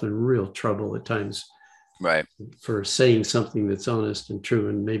myself in real trouble at times Right. for saying something that's honest and true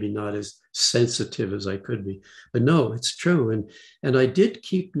and maybe not as sensitive as I could be. But no, it's true. And I did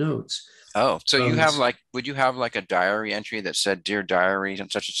keep notes. Oh, so you Um, have like, would you have like a diary entry that said, "Dear diary,"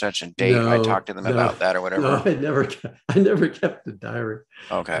 and such and date? I talked no, to them no, about that or no, whatever. I never kept a diary.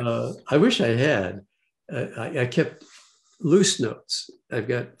 Okay. I wish I had. I kept loose notes. I've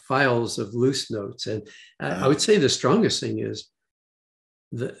got files of loose notes. And I would say the strongest thing is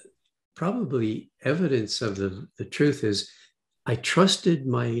the probably evidence of the truth is I trusted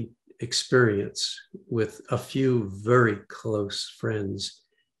my experience with a few very close friends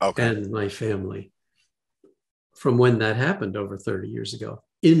and my family from when that happened over 30 years ago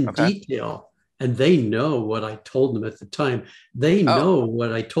in detail. And they know what I told them at the time. They know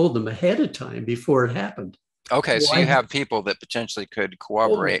what I told them ahead of time before it happened. Okay, so you have people that potentially could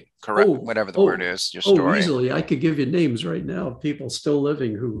corroborate, correct, whatever the word is, your story. Easily. I could give you names right now of people still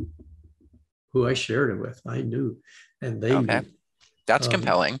living who I shared it with. I knew, and they knew. That's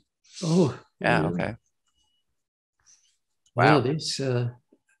compelling. Yeah. Okay. Wow. This, and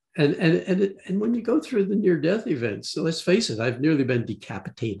when you go through the near-death events, so let's face it, I've nearly been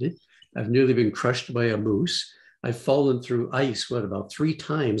decapitated. I've nearly been crushed by a moose. I've fallen through ice, about 3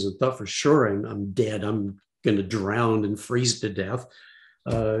 times and thought for sure I'm dead. I'm going to drown and freeze to death.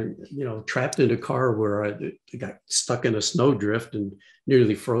 Trapped in a car where I got stuck in a snowdrift and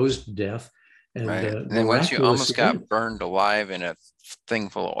nearly froze to death. And, and then once you almost got burned alive in a thing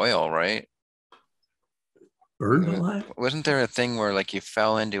full of oil, right? Burned alive? Wasn't there a thing where like you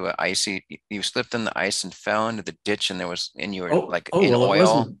fell into you slipped in the ice and fell into the ditch and there was, and you were in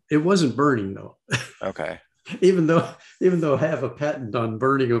oil? It wasn't burning though. Okay. even though I have a patent on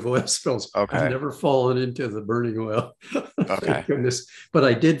burning of oil spills, I've never fallen into the burning oil. Thank goodness. But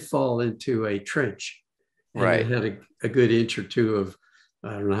I did fall into a trench. And it had a good inch or two of,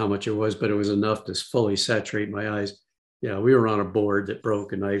 I don't know how much it was, but it was enough to fully saturate my eyes. Yeah, we were on a board that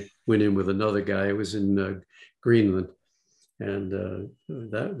broke and I went in with another guy. It was in Greenland. And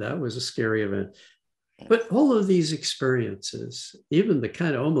that was a scary event. But all of these experiences, even the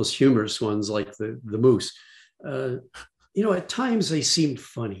kind of almost humorous ones like the moose, at times they seemed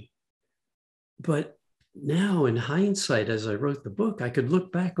funny. But now in hindsight, as I wrote the book, I could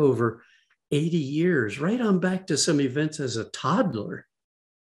look back over 80 years, right on back to some events as a toddler.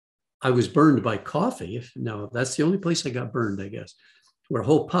 I was burned by coffee. No, that's the only place I got burned, I guess, where a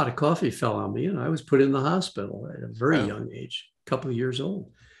whole pot of coffee fell on me and I was put in the hospital at a very young age, a couple of years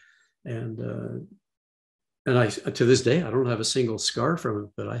old. And I, to this day, I don't have a single scar from it,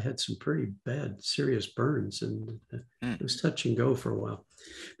 but I had some pretty bad, serious burns, and it was touch and go for a while.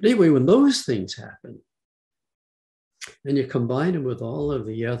 But anyway, when those things happen, and you combine them with all of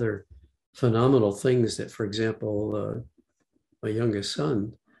the other phenomenal things that, for example, my youngest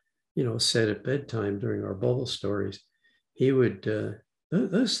son, said at bedtime during our Bible stories, he would,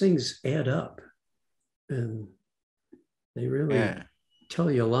 those things add up, and they really tell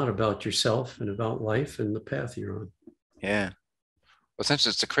you a lot about yourself and about life and the path you're on. Yeah. Well, since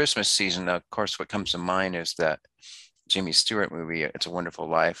it's the Christmas season, of course, what comes to mind is that Jimmy Stewart movie, It's a Wonderful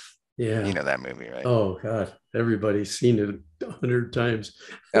Life. Yeah. You know that movie, right? Oh, God. Everybody's seen it 100 times.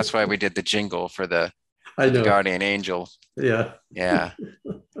 That's why we did the jingle for the Guardian Angel. Yeah. Yeah.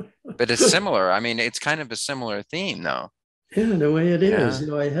 But it's similar. I mean, it's kind of a similar theme, though. Yeah, the way it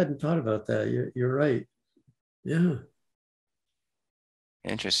is. I hadn't thought about that. You're right. Yeah.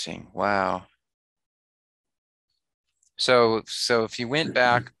 Interesting. Wow. So if you went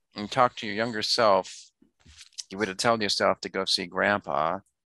back and talked to your younger self, you would have told yourself to go see Grandpa.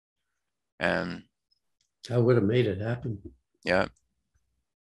 And I would have made it happen. Yeah.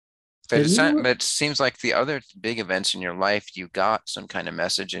 But it seems like the other big events in your life, you got some kind of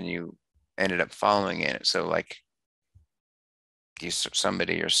message and you ended up following it. So like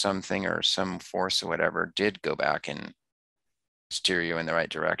somebody or something or some force or whatever did go back and steer you in the right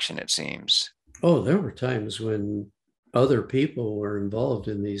direction, it seems. Oh, there were times when other people were involved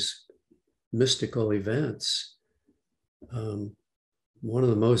in these mystical events. One of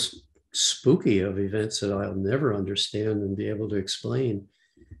the most spooky of events that I'll never understand and be able to explain,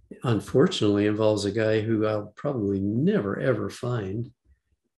 unfortunately, involves a guy who I'll probably never, ever find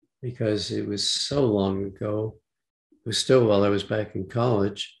because it was so long ago. It was still while I was back in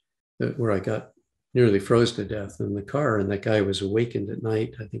college where I got nearly froze to death in the car. And that guy was awakened at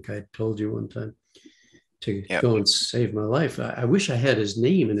night. I think I told you one time to go and save my life. I wish I had his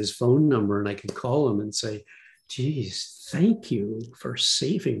name and his phone number and I could call him and say, geez, thank you for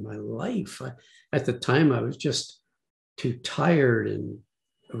saving my life. At the time, I was just too tired and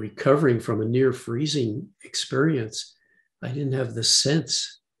recovering from a near freezing experience. I didn't have the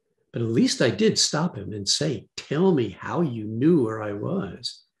sense, but at least I did stop him and say, tell me how you knew where I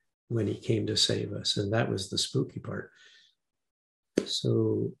was when he came to save us. And that was the spooky part.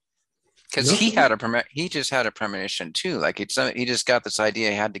 So, because he just had a premonition too. Like he just got this idea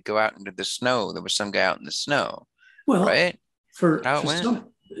he had to go out into the snow. There was some guy out in the snow. Well, right?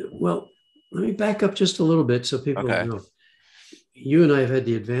 Well, let me back up just a little bit so people know. you and I have had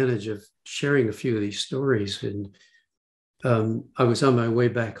the advantage of sharing a few of these stories. And I was on my way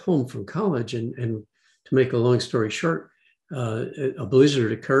back home from college, and to make a long story short, a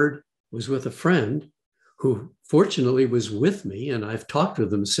blizzard occurred, was with a friend who fortunately was with me, and I've talked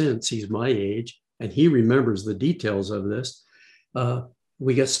with him since. He's my age, and he remembers the details of this.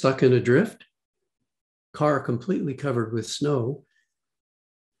 We got stuck in a drift, car completely covered with snow.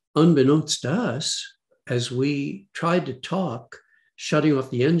 Unbeknownst to us, as we tried to talk, shutting off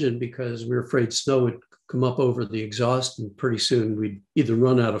the engine because we were afraid snow would come up over the exhaust, and pretty soon we'd either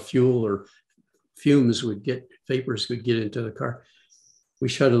run out of fuel or vapors would get into the car. We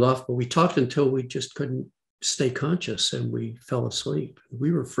shut it off, but we talked until we just couldn't stay conscious, and we fell asleep.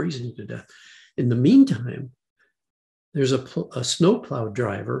 We were freezing to death. In the meantime, there's a snowplow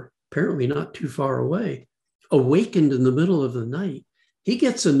driver, apparently not too far away, awakened in the middle of the night. He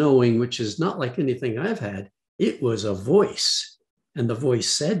gets a knowing, which is not like anything I've had. It was a voice. And the voice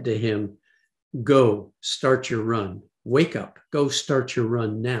said to him, "Go start your run. Wake up. Go start your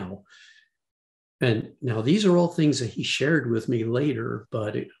run now." And now these are all things that he shared with me later,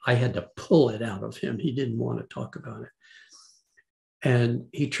 but I had to pull it out of him. He didn't want to talk about it. And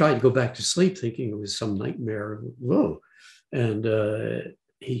he tried to go back to sleep thinking it was some nightmare. Whoa. And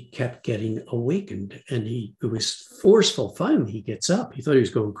he kept getting awakened, and it was forceful. Finally, he gets up. He thought he was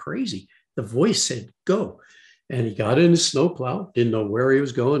going crazy. The voice said, "Go." And he got in his snowplow, didn't know where he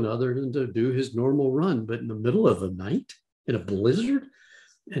was going other than to do his normal run, but in the middle of the night in a blizzard,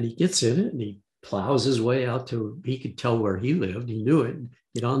 and he gets in it and he plows his way out to, he could tell where he lived. He knew it.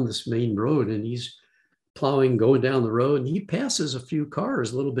 Get on this main road, and he's plowing, going down the road, and he passes a few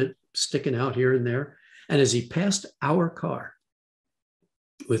cars, a little bit sticking out here and there. And as he passed our car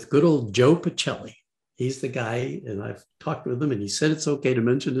with good old Joe Pacelli, he's the guy, and I've talked with him, and he said it's okay to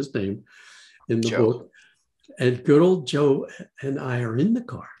mention his name in the book. And good old Joe and I are in the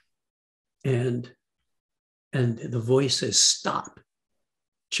car, and the voice says, "Stop,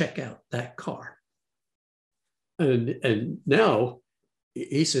 check out that car." And now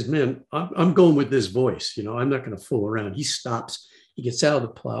he says, "Man, I'm going with this voice. I'm not going to fool around." He stops, he gets out of the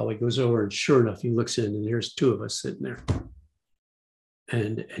plow, he goes over, and sure enough, he looks in, and there's two of us sitting there.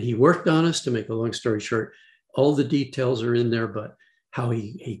 And he worked on us. To make a long story short, all the details are in there, but how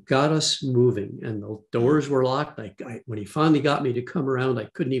he got us moving, and the doors were locked. When he finally got me to come around, I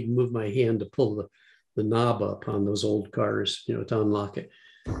couldn't even move my hand to pull the knob up on those old cars, to unlock it.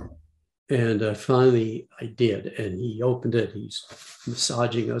 And finally I did, and he opened it. He's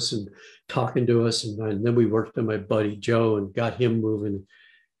massaging us and talking to us, and then we worked on my buddy Joe and got him moving.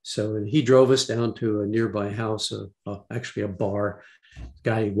 So, and he drove us down to a nearby house, actually a bar. The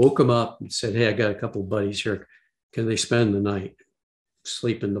guy woke him up and said, "Hey, I got a couple of buddies here. Can they spend the night?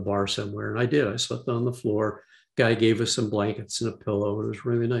 Sleep in the bar somewhere?" And I did. I slept on the floor. Guy gave us some blankets and a pillow. It was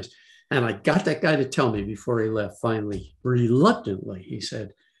really nice. And I got that guy to tell me before he left, finally, reluctantly, he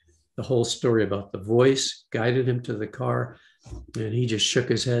said the whole story about the voice, guided him to the car. And he just shook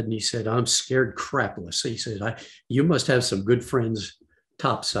his head and he said, "I'm scared crapless." He said, "You must have some good friends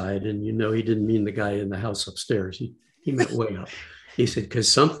topside." And he didn't mean the guy in the house upstairs. He meant way up. He said, "Because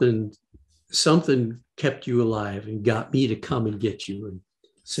something kept you alive and got me to come and get you and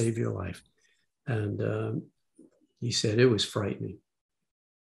save your life." And he said it was frightening.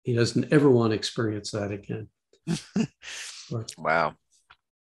 He doesn't ever want to experience that again. Wow.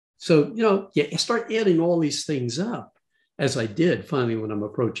 So, you start adding all these things up, as I did finally when I'm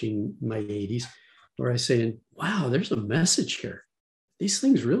approaching my 80s, where I say, wow, there's a message here. These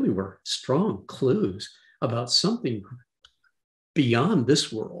things really were strong clues about something beyond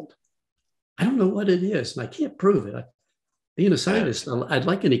this world. I don't know what it is, and I can't prove it. Being a scientist, I'd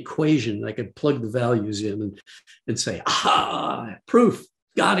like an equation I could plug the values in and say, aha, proof,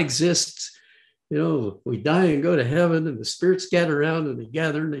 God exists. We die and go to heaven, and the spirits gather around and they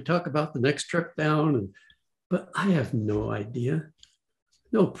gather and they talk about the next trip down. But I have no idea,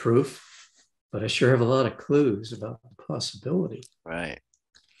 no proof, but I sure have a lot of clues about the possibility. Right.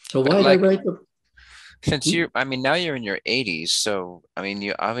 So why did I write the... Since now you're in your 80s, so,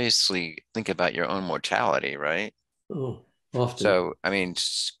 you obviously think about your own mortality, right? Oh, often. So,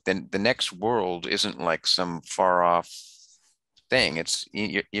 then the next world isn't like some far off thing. It's,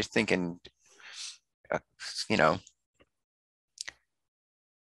 you're thinking,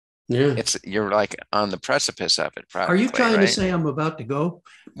 Yeah. You're like on the precipice of it, Are you trying right? to say I'm about to go?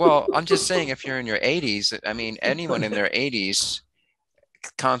 Well, I'm just saying, if you're in your 80s, anyone in their 80s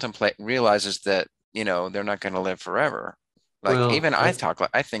realizes that, they're not going to live forever. Like, well, even I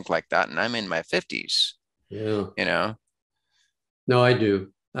think like that, and I'm in my 50s. Yeah. No, I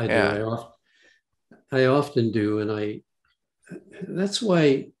do. I often do. And that's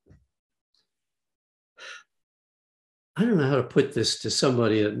why I don't know how to put this to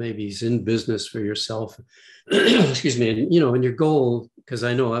somebody that maybe is in business for yourself. Excuse me. And, and your goal, because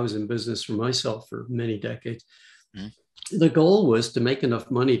I know I was in business for myself for many decades. Mm-hmm. The goal was to make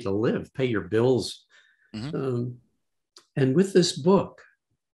enough money to live, pay your bills. Mm-hmm. And with this book,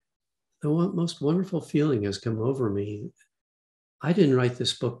 the most wonderful feeling has come over me. I didn't write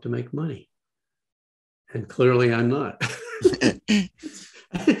this book to make money. And clearly I'm not.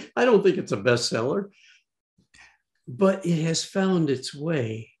 I don't think it's a bestseller, but it has found its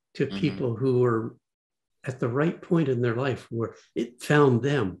way to people who are at the right point in their life where it found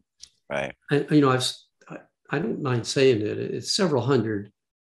them. Right. I don't mind saying it. It's several hundred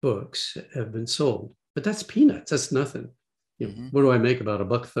books have been sold, but that's peanuts. That's nothing. What do I make about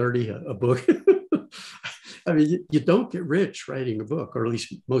 $1.30 a book? I mean, you don't get rich writing a book, or at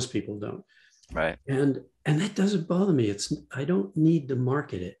least most people don't. Right. And that doesn't bother me. I don't need to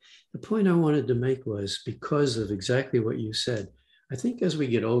market it. The point I wanted to make was because of exactly what you said. I think as we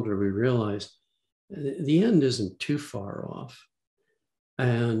get older, we realize the end isn't too far off.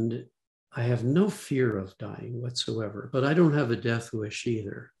 And I have no fear of dying whatsoever, but I don't have a death wish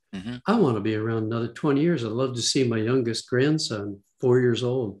either. Mm-hmm. I want to be around another 20 years. I'd love to see my youngest grandson, 4 years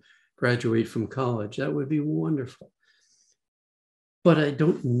old, graduate from college. That would be wonderful. But I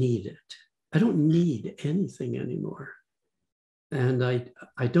don't need it. I don't need anything anymore. And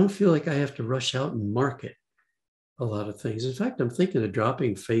I don't feel like I have to rush out and market a lot of things. In fact, I'm thinking of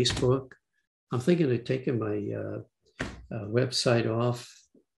dropping Facebook. I'm thinking of taking my website off,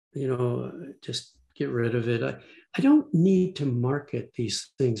 just get rid of it. I don't need to market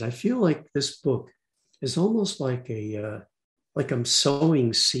these things. I feel like this book is almost like like I'm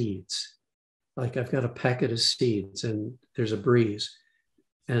sowing seeds. Like I've got a packet of seeds and there's a breeze.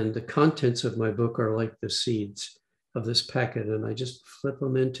 And the contents of my book are like the seeds of this packet. And I just flip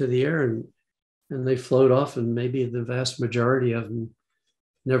them into the air and they float off, and maybe the vast majority of them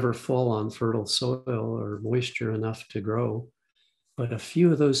never fall on fertile soil or moisture enough to grow. But a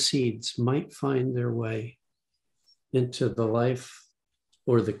few of those seeds might find their way into the life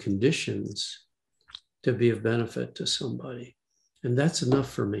or the conditions to be of benefit to somebody. And that's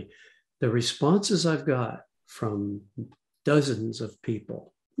enough for me. The responses I've got from dozens of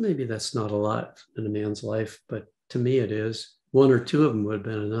people, maybe that's not a lot in a man's life, but to me it is. One or two of them would have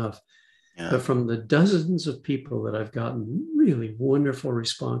been enough. Yeah. But from the dozens of people that I've gotten really wonderful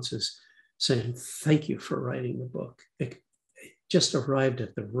responses saying, thank you for writing the book. It just arrived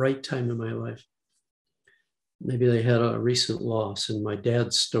at the right time in my life. Maybe they had a recent loss, and my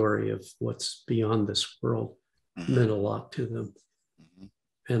dad's story of what's beyond this world meant a lot to them.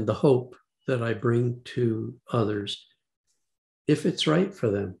 And the hope that I bring to others, if it's right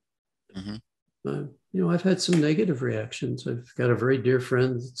for them. I've had some negative reactions. I've got a very dear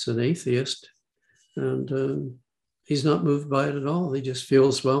friend that's an atheist, and he's not moved by it at all. He just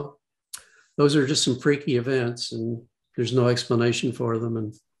feels, well, those are just some freaky events, and there's no explanation for them.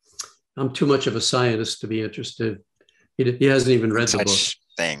 And I'm too much of a scientist to be interested. He hasn't even read the book.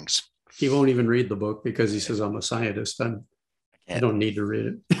 Things. He won't even read the book because he says, I'm a scientist. I don't need to read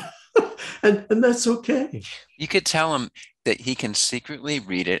it. and that's okay. You could tell him that he can secretly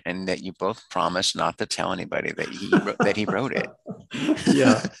read it, and that you both promise not to tell anybody that he wrote it.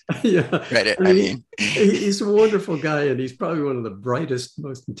 Yeah. Read it. I mean, he's a wonderful guy, and he's probably one of the brightest,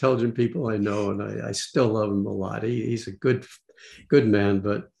 most intelligent people I know, and I still love him a lot. He's a good man,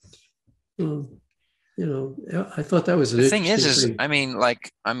 but I thought that was the thing is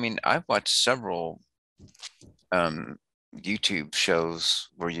I've watched several YouTube shows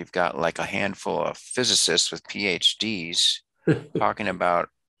where you've got like a handful of physicists with PhDs talking about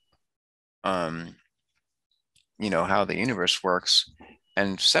how the universe works,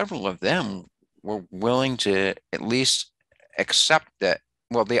 and several of them were willing to at least accept that.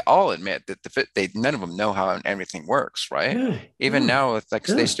 Well, they all admit that none of them know how everything works, right? Yeah, Even now,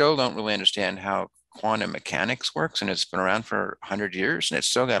 they still don't really understand how quantum mechanics works, and it's been around for 100 years, and it's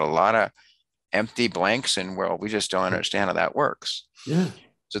still got a lot of empty blanks, and we just don't understand how that works. Yeah.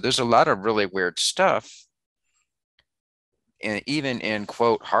 So there's a lot of really weird stuff, and even in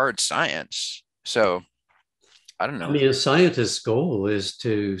quote hard science. So I don't know. I mean, a scientist's goal is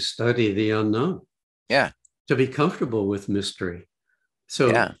to study the unknown. Yeah. To be comfortable with mystery.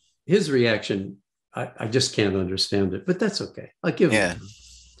 So his reaction, I just can't understand it, but that's okay. I'll give him.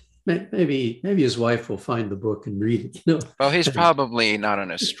 Maybe his wife will find the book and read it. Well, he's probably not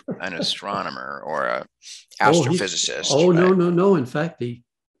an astronomer or a astrophysicist. Right? No. In fact,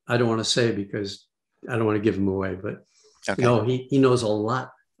 I don't want to say because I don't want to give him away, but he knows a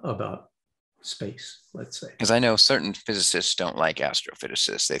lot about space, let's say. Because I know certain physicists don't like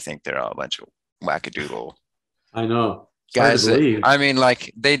astrophysicists. They think they're all a bunch of wackadoodle I know. It's hard to guys that, believe. I mean,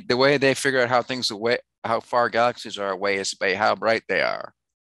 like the way they figure out how things away, how far galaxies are away is by how bright they are.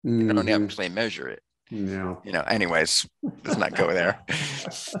 You don't Mm-hmm. actually measure it. Yeah. Anyways, let's not go there.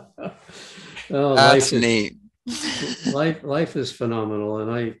 Oh, That's neat. life is phenomenal,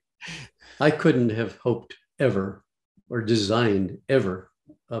 and I couldn't have hoped ever or designed ever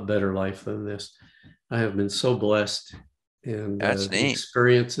a better life than this. I have been so blessed, and That's the neat.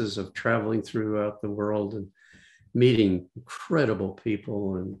 experiences of traveling throughout the world and meeting incredible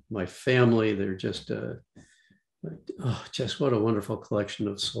people and my family. They're just just what a wonderful collection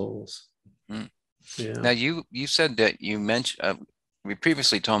of souls. Mm. Yeah. Now you said that you mentioned we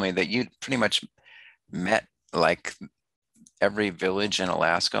previously told me that you pretty much met like every village in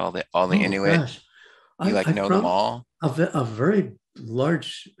Alaska, all the Oh Inuit. gosh, You like I know them probably all? a very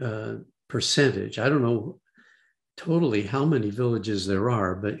large percentage. I don't know totally how many villages there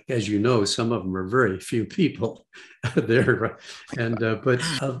are, but as you know, some of them are very few people there. And but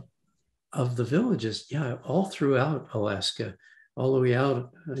of the villages, yeah, all throughout Alaska, all the way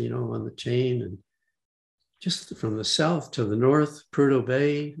out, on the chain, and just from the south to the north, Prudhoe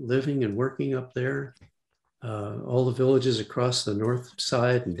Bay, living and working up there. All the villages across the north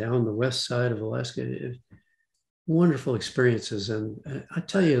side and down the west side of Alaska. Wonderful experiences. And I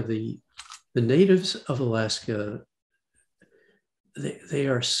tell you, the natives of Alaska, they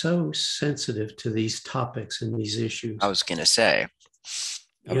are so sensitive to these topics and these I issues. was gonna say,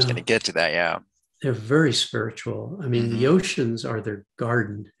 I was gonna Yeah, get to that. Yeah. they're very spiritual. I mean, the Hmm. oceans are their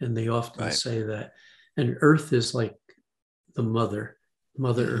garden, and they often Right. say that. And Earth is like the Mother Hmm.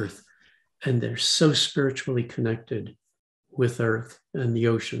 Earth. And they're so spiritually connected with Earth and the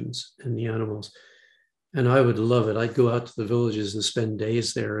oceans and the animals. And I would love it. I'd go out to the villages and spend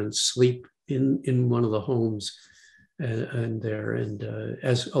days there and sleep in one of the homes and there and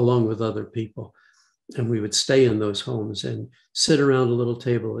as along with other people. And we would stay in those homes and sit around a little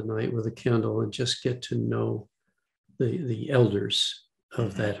table at night with a candle and just get to know the elders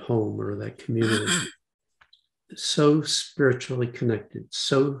of Hmm. that home or that community. So spiritually connected,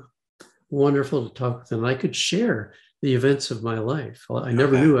 so wonderful to talk with them. I could share the events of my life. Well, I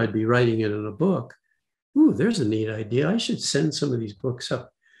never Okay. knew I'd be writing it in a book. Ooh, there's a neat idea. I should send some of these books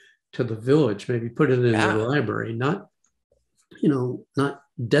up to the village, maybe put it in their Yeah. library, not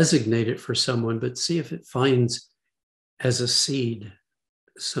designate it for someone, but see if it finds as a seed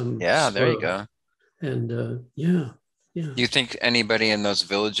some Yeah. There you soil. go. And yeah, yeah. Do you think anybody in those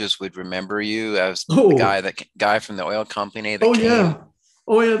villages would remember you as the Oh, guy from the oil company that oh came? yeah.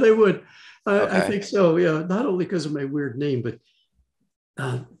 Oh yeah, they would. I Okay. think so. Yeah, not only because of my weird name, but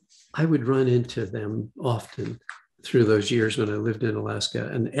uh, I would run into them often through those years when I lived in Alaska.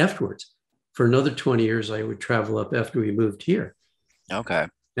 And afterwards, for another 20 years, I would travel up after we moved here Okay.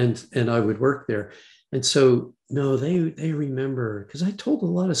 and I would work there. And so, no, they remember because I told a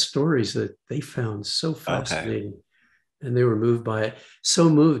lot of stories that they found so Okay. fascinating and they were moved by it. So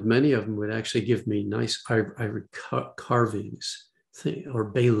moved, many of them would actually give me nice ivory carvings or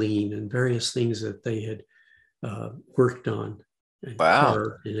baleen and various things that they had worked on and Wow.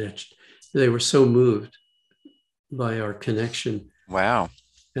 carved and etched. They were so moved by our connection, Wow.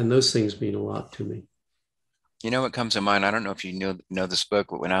 and those things mean a lot to me. You know what comes to mind? I don't know if you know this book,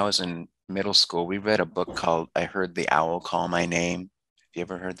 but when I was in middle school, we read a book called I Heard the Owl Call My Name. Have you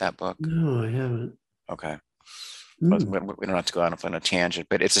ever heard that book? No, I haven't. Okay. Well, Mm. we don't have to go out on a tangent,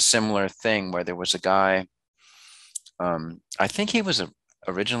 but it's a similar thing where there was a guy, I think he was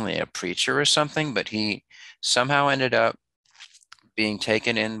originally a preacher or something, but he somehow ended up being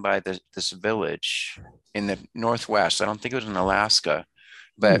taken in by this village in the Northwest. I don't think it was in Alaska,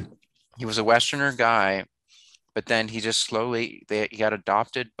 but Mm. he was a Westerner guy, but then he just slowly he got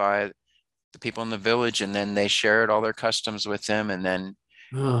adopted by the people in the village, and then they shared all their customs with him. And then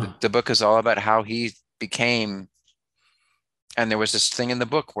Ah, the book is all about how he became. And there was this thing in the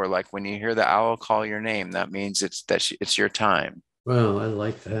book where, like, when you hear the owl call your name, that means it's your time. well, I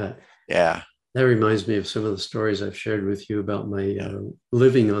like that. Yeah, That reminds me of some of the stories I've shared with you about my yeah.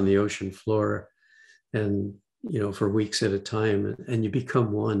 living on the ocean floor and, for weeks at a time. And you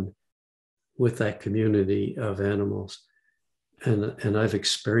become one with that community of animals. And I've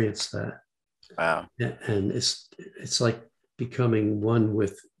experienced that. Wow. And it's like becoming one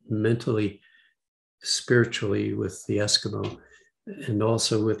with mentally, spiritually with the Eskimo and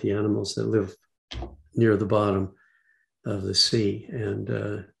also with the animals that live near the bottom of the sea. And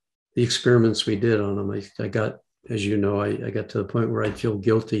the experiments we did on them, I got, as you know, I got to the point where I'd feel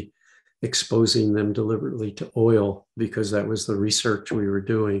guilty exposing them deliberately to oil because that was the research we were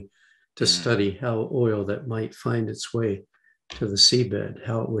doing. to study how oil that might find its way to the seabed,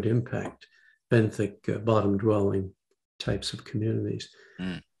 how it would impact benthic bottom dwelling types of communities.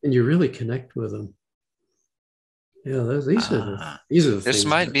 And you really connect with them. Yeah, these are the This things.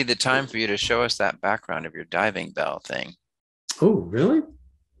 might be the time for you to show us that background of your diving bell thing. Oh, really?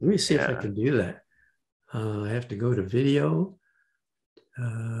 Let me see if I can do that. I have to go to video,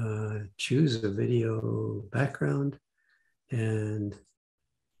 choose a video background, and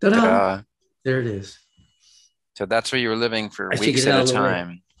ta-da! There it is. So that's where you were living for weeks at a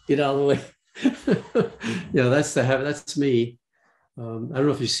time. Get out of the way. Yeah, that's me. I don't know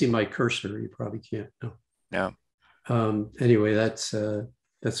if you see my cursor. You probably can't. No. Anyway, that's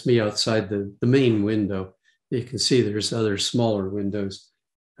me outside the main window. You can see there's other smaller windows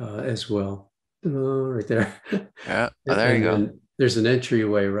as well. Right there. Yeah. Oh, there you go. There's an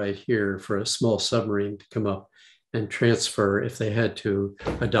entryway right here for a small submarine to come up and transfer, if they had to,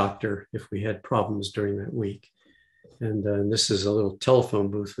 a doctor if we had problems during that week. And this is a little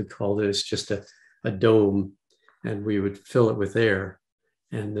telephone booth, we called it. It's just a dome, and we would fill it with air.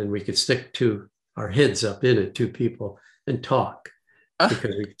 And then we could stick our heads up in it, two people, and talk,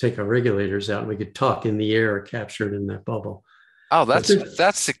 because we could take our regulators out and we could talk in the air captured in that bubble. Oh,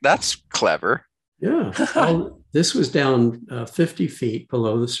 that's clever. Yeah. This was down 50 feet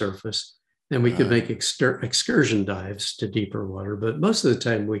below the surface, and we could make excursion dives to deeper water. But most of the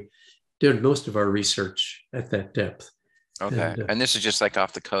time we did most of our research at that depth. Okay. And this is just like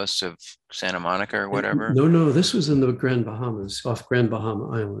off the coast of Santa Monica or whatever? No, this was in the Grand Bahamas, off Grand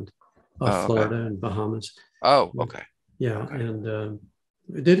Bahama Island, off Florida and Bahamas. Oh, okay. Yeah. Okay. And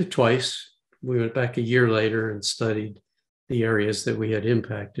we did it twice. We went back a year later and studied the areas that we had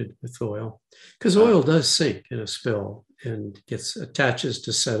impacted with oil, because oil does sink in a spill and attaches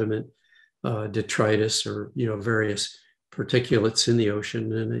to sediment, detritus, or various particulates in the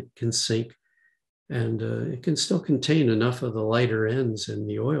ocean, and it can sink, and it can still contain enough of the lighter ends in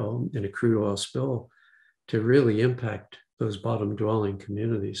the oil in a crude oil spill to really impact those bottom dwelling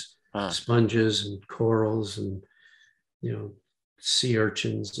communities, sponges and corals and sea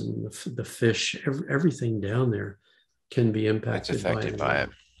urchins and the fish, everything down there can be impacted. It's affected by it.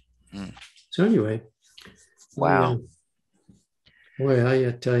 So anyway, wow. Boy,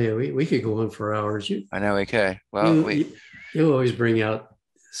 I tell you, we could go on for hours. I know we could. Well, you always bring out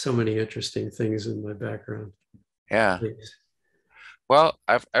so many interesting things in my background. Yeah. Please. Well,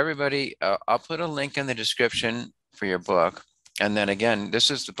 everybody, I'll put a link in the description for your book. And then again,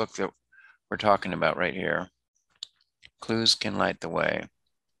 this is the book that we're talking about right here. Clues Can Light the Way.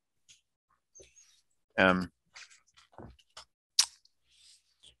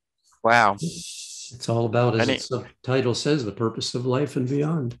 Wow. It's all about, as its title says, the purpose of life and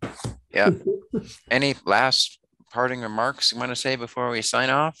beyond. Yeah. Any last parting remarks you want to say before we sign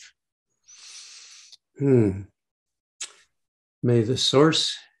off? May the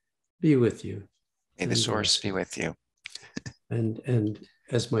source be with you. May the source be with you. And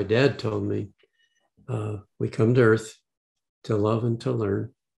as my dad told me, we come to Earth to love and to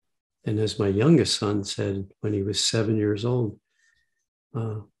learn. And as my youngest son said when he was 7 years old,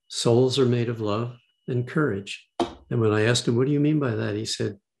 souls are made of love and courage. And when I asked him, what do you mean by that? He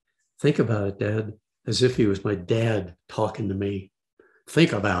said, think about it, Dad, as if he was my dad talking to me.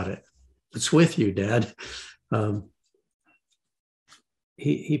 Think about it. It's with you, Dad.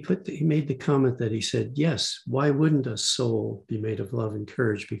 He made the comment that he said, yes, why wouldn't a soul be made of love and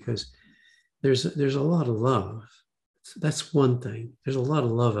courage? Because there's a lot of love. That's one thing. There's a lot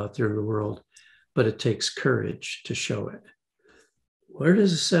of love out there in the world, but it takes courage to show it. Where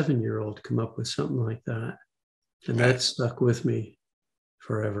does a 7-year-old come up with something like that? And that stuck with me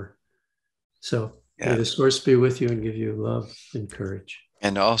forever. So may the source be with you and give you love and courage.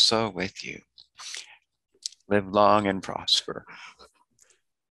 And also with you. Live long and prosper.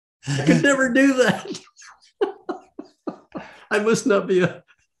 I could never do that. I must not be a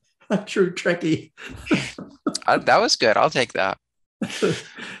true Trekkie. That was good. I'll take that.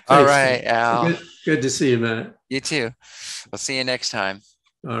 All right, Al. Good to see you, Matt. You too. We'll see you next time.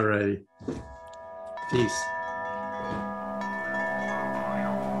 All righty. Peace.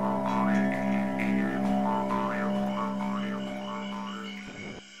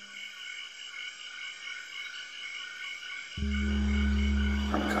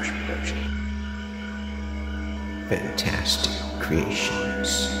 Pranakasha production. Fantastic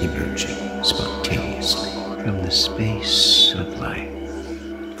creations emerging spontaneously from the space of life.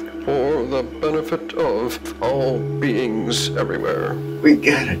 For the benefit of all beings everywhere. We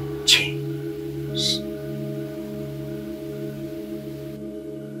gotta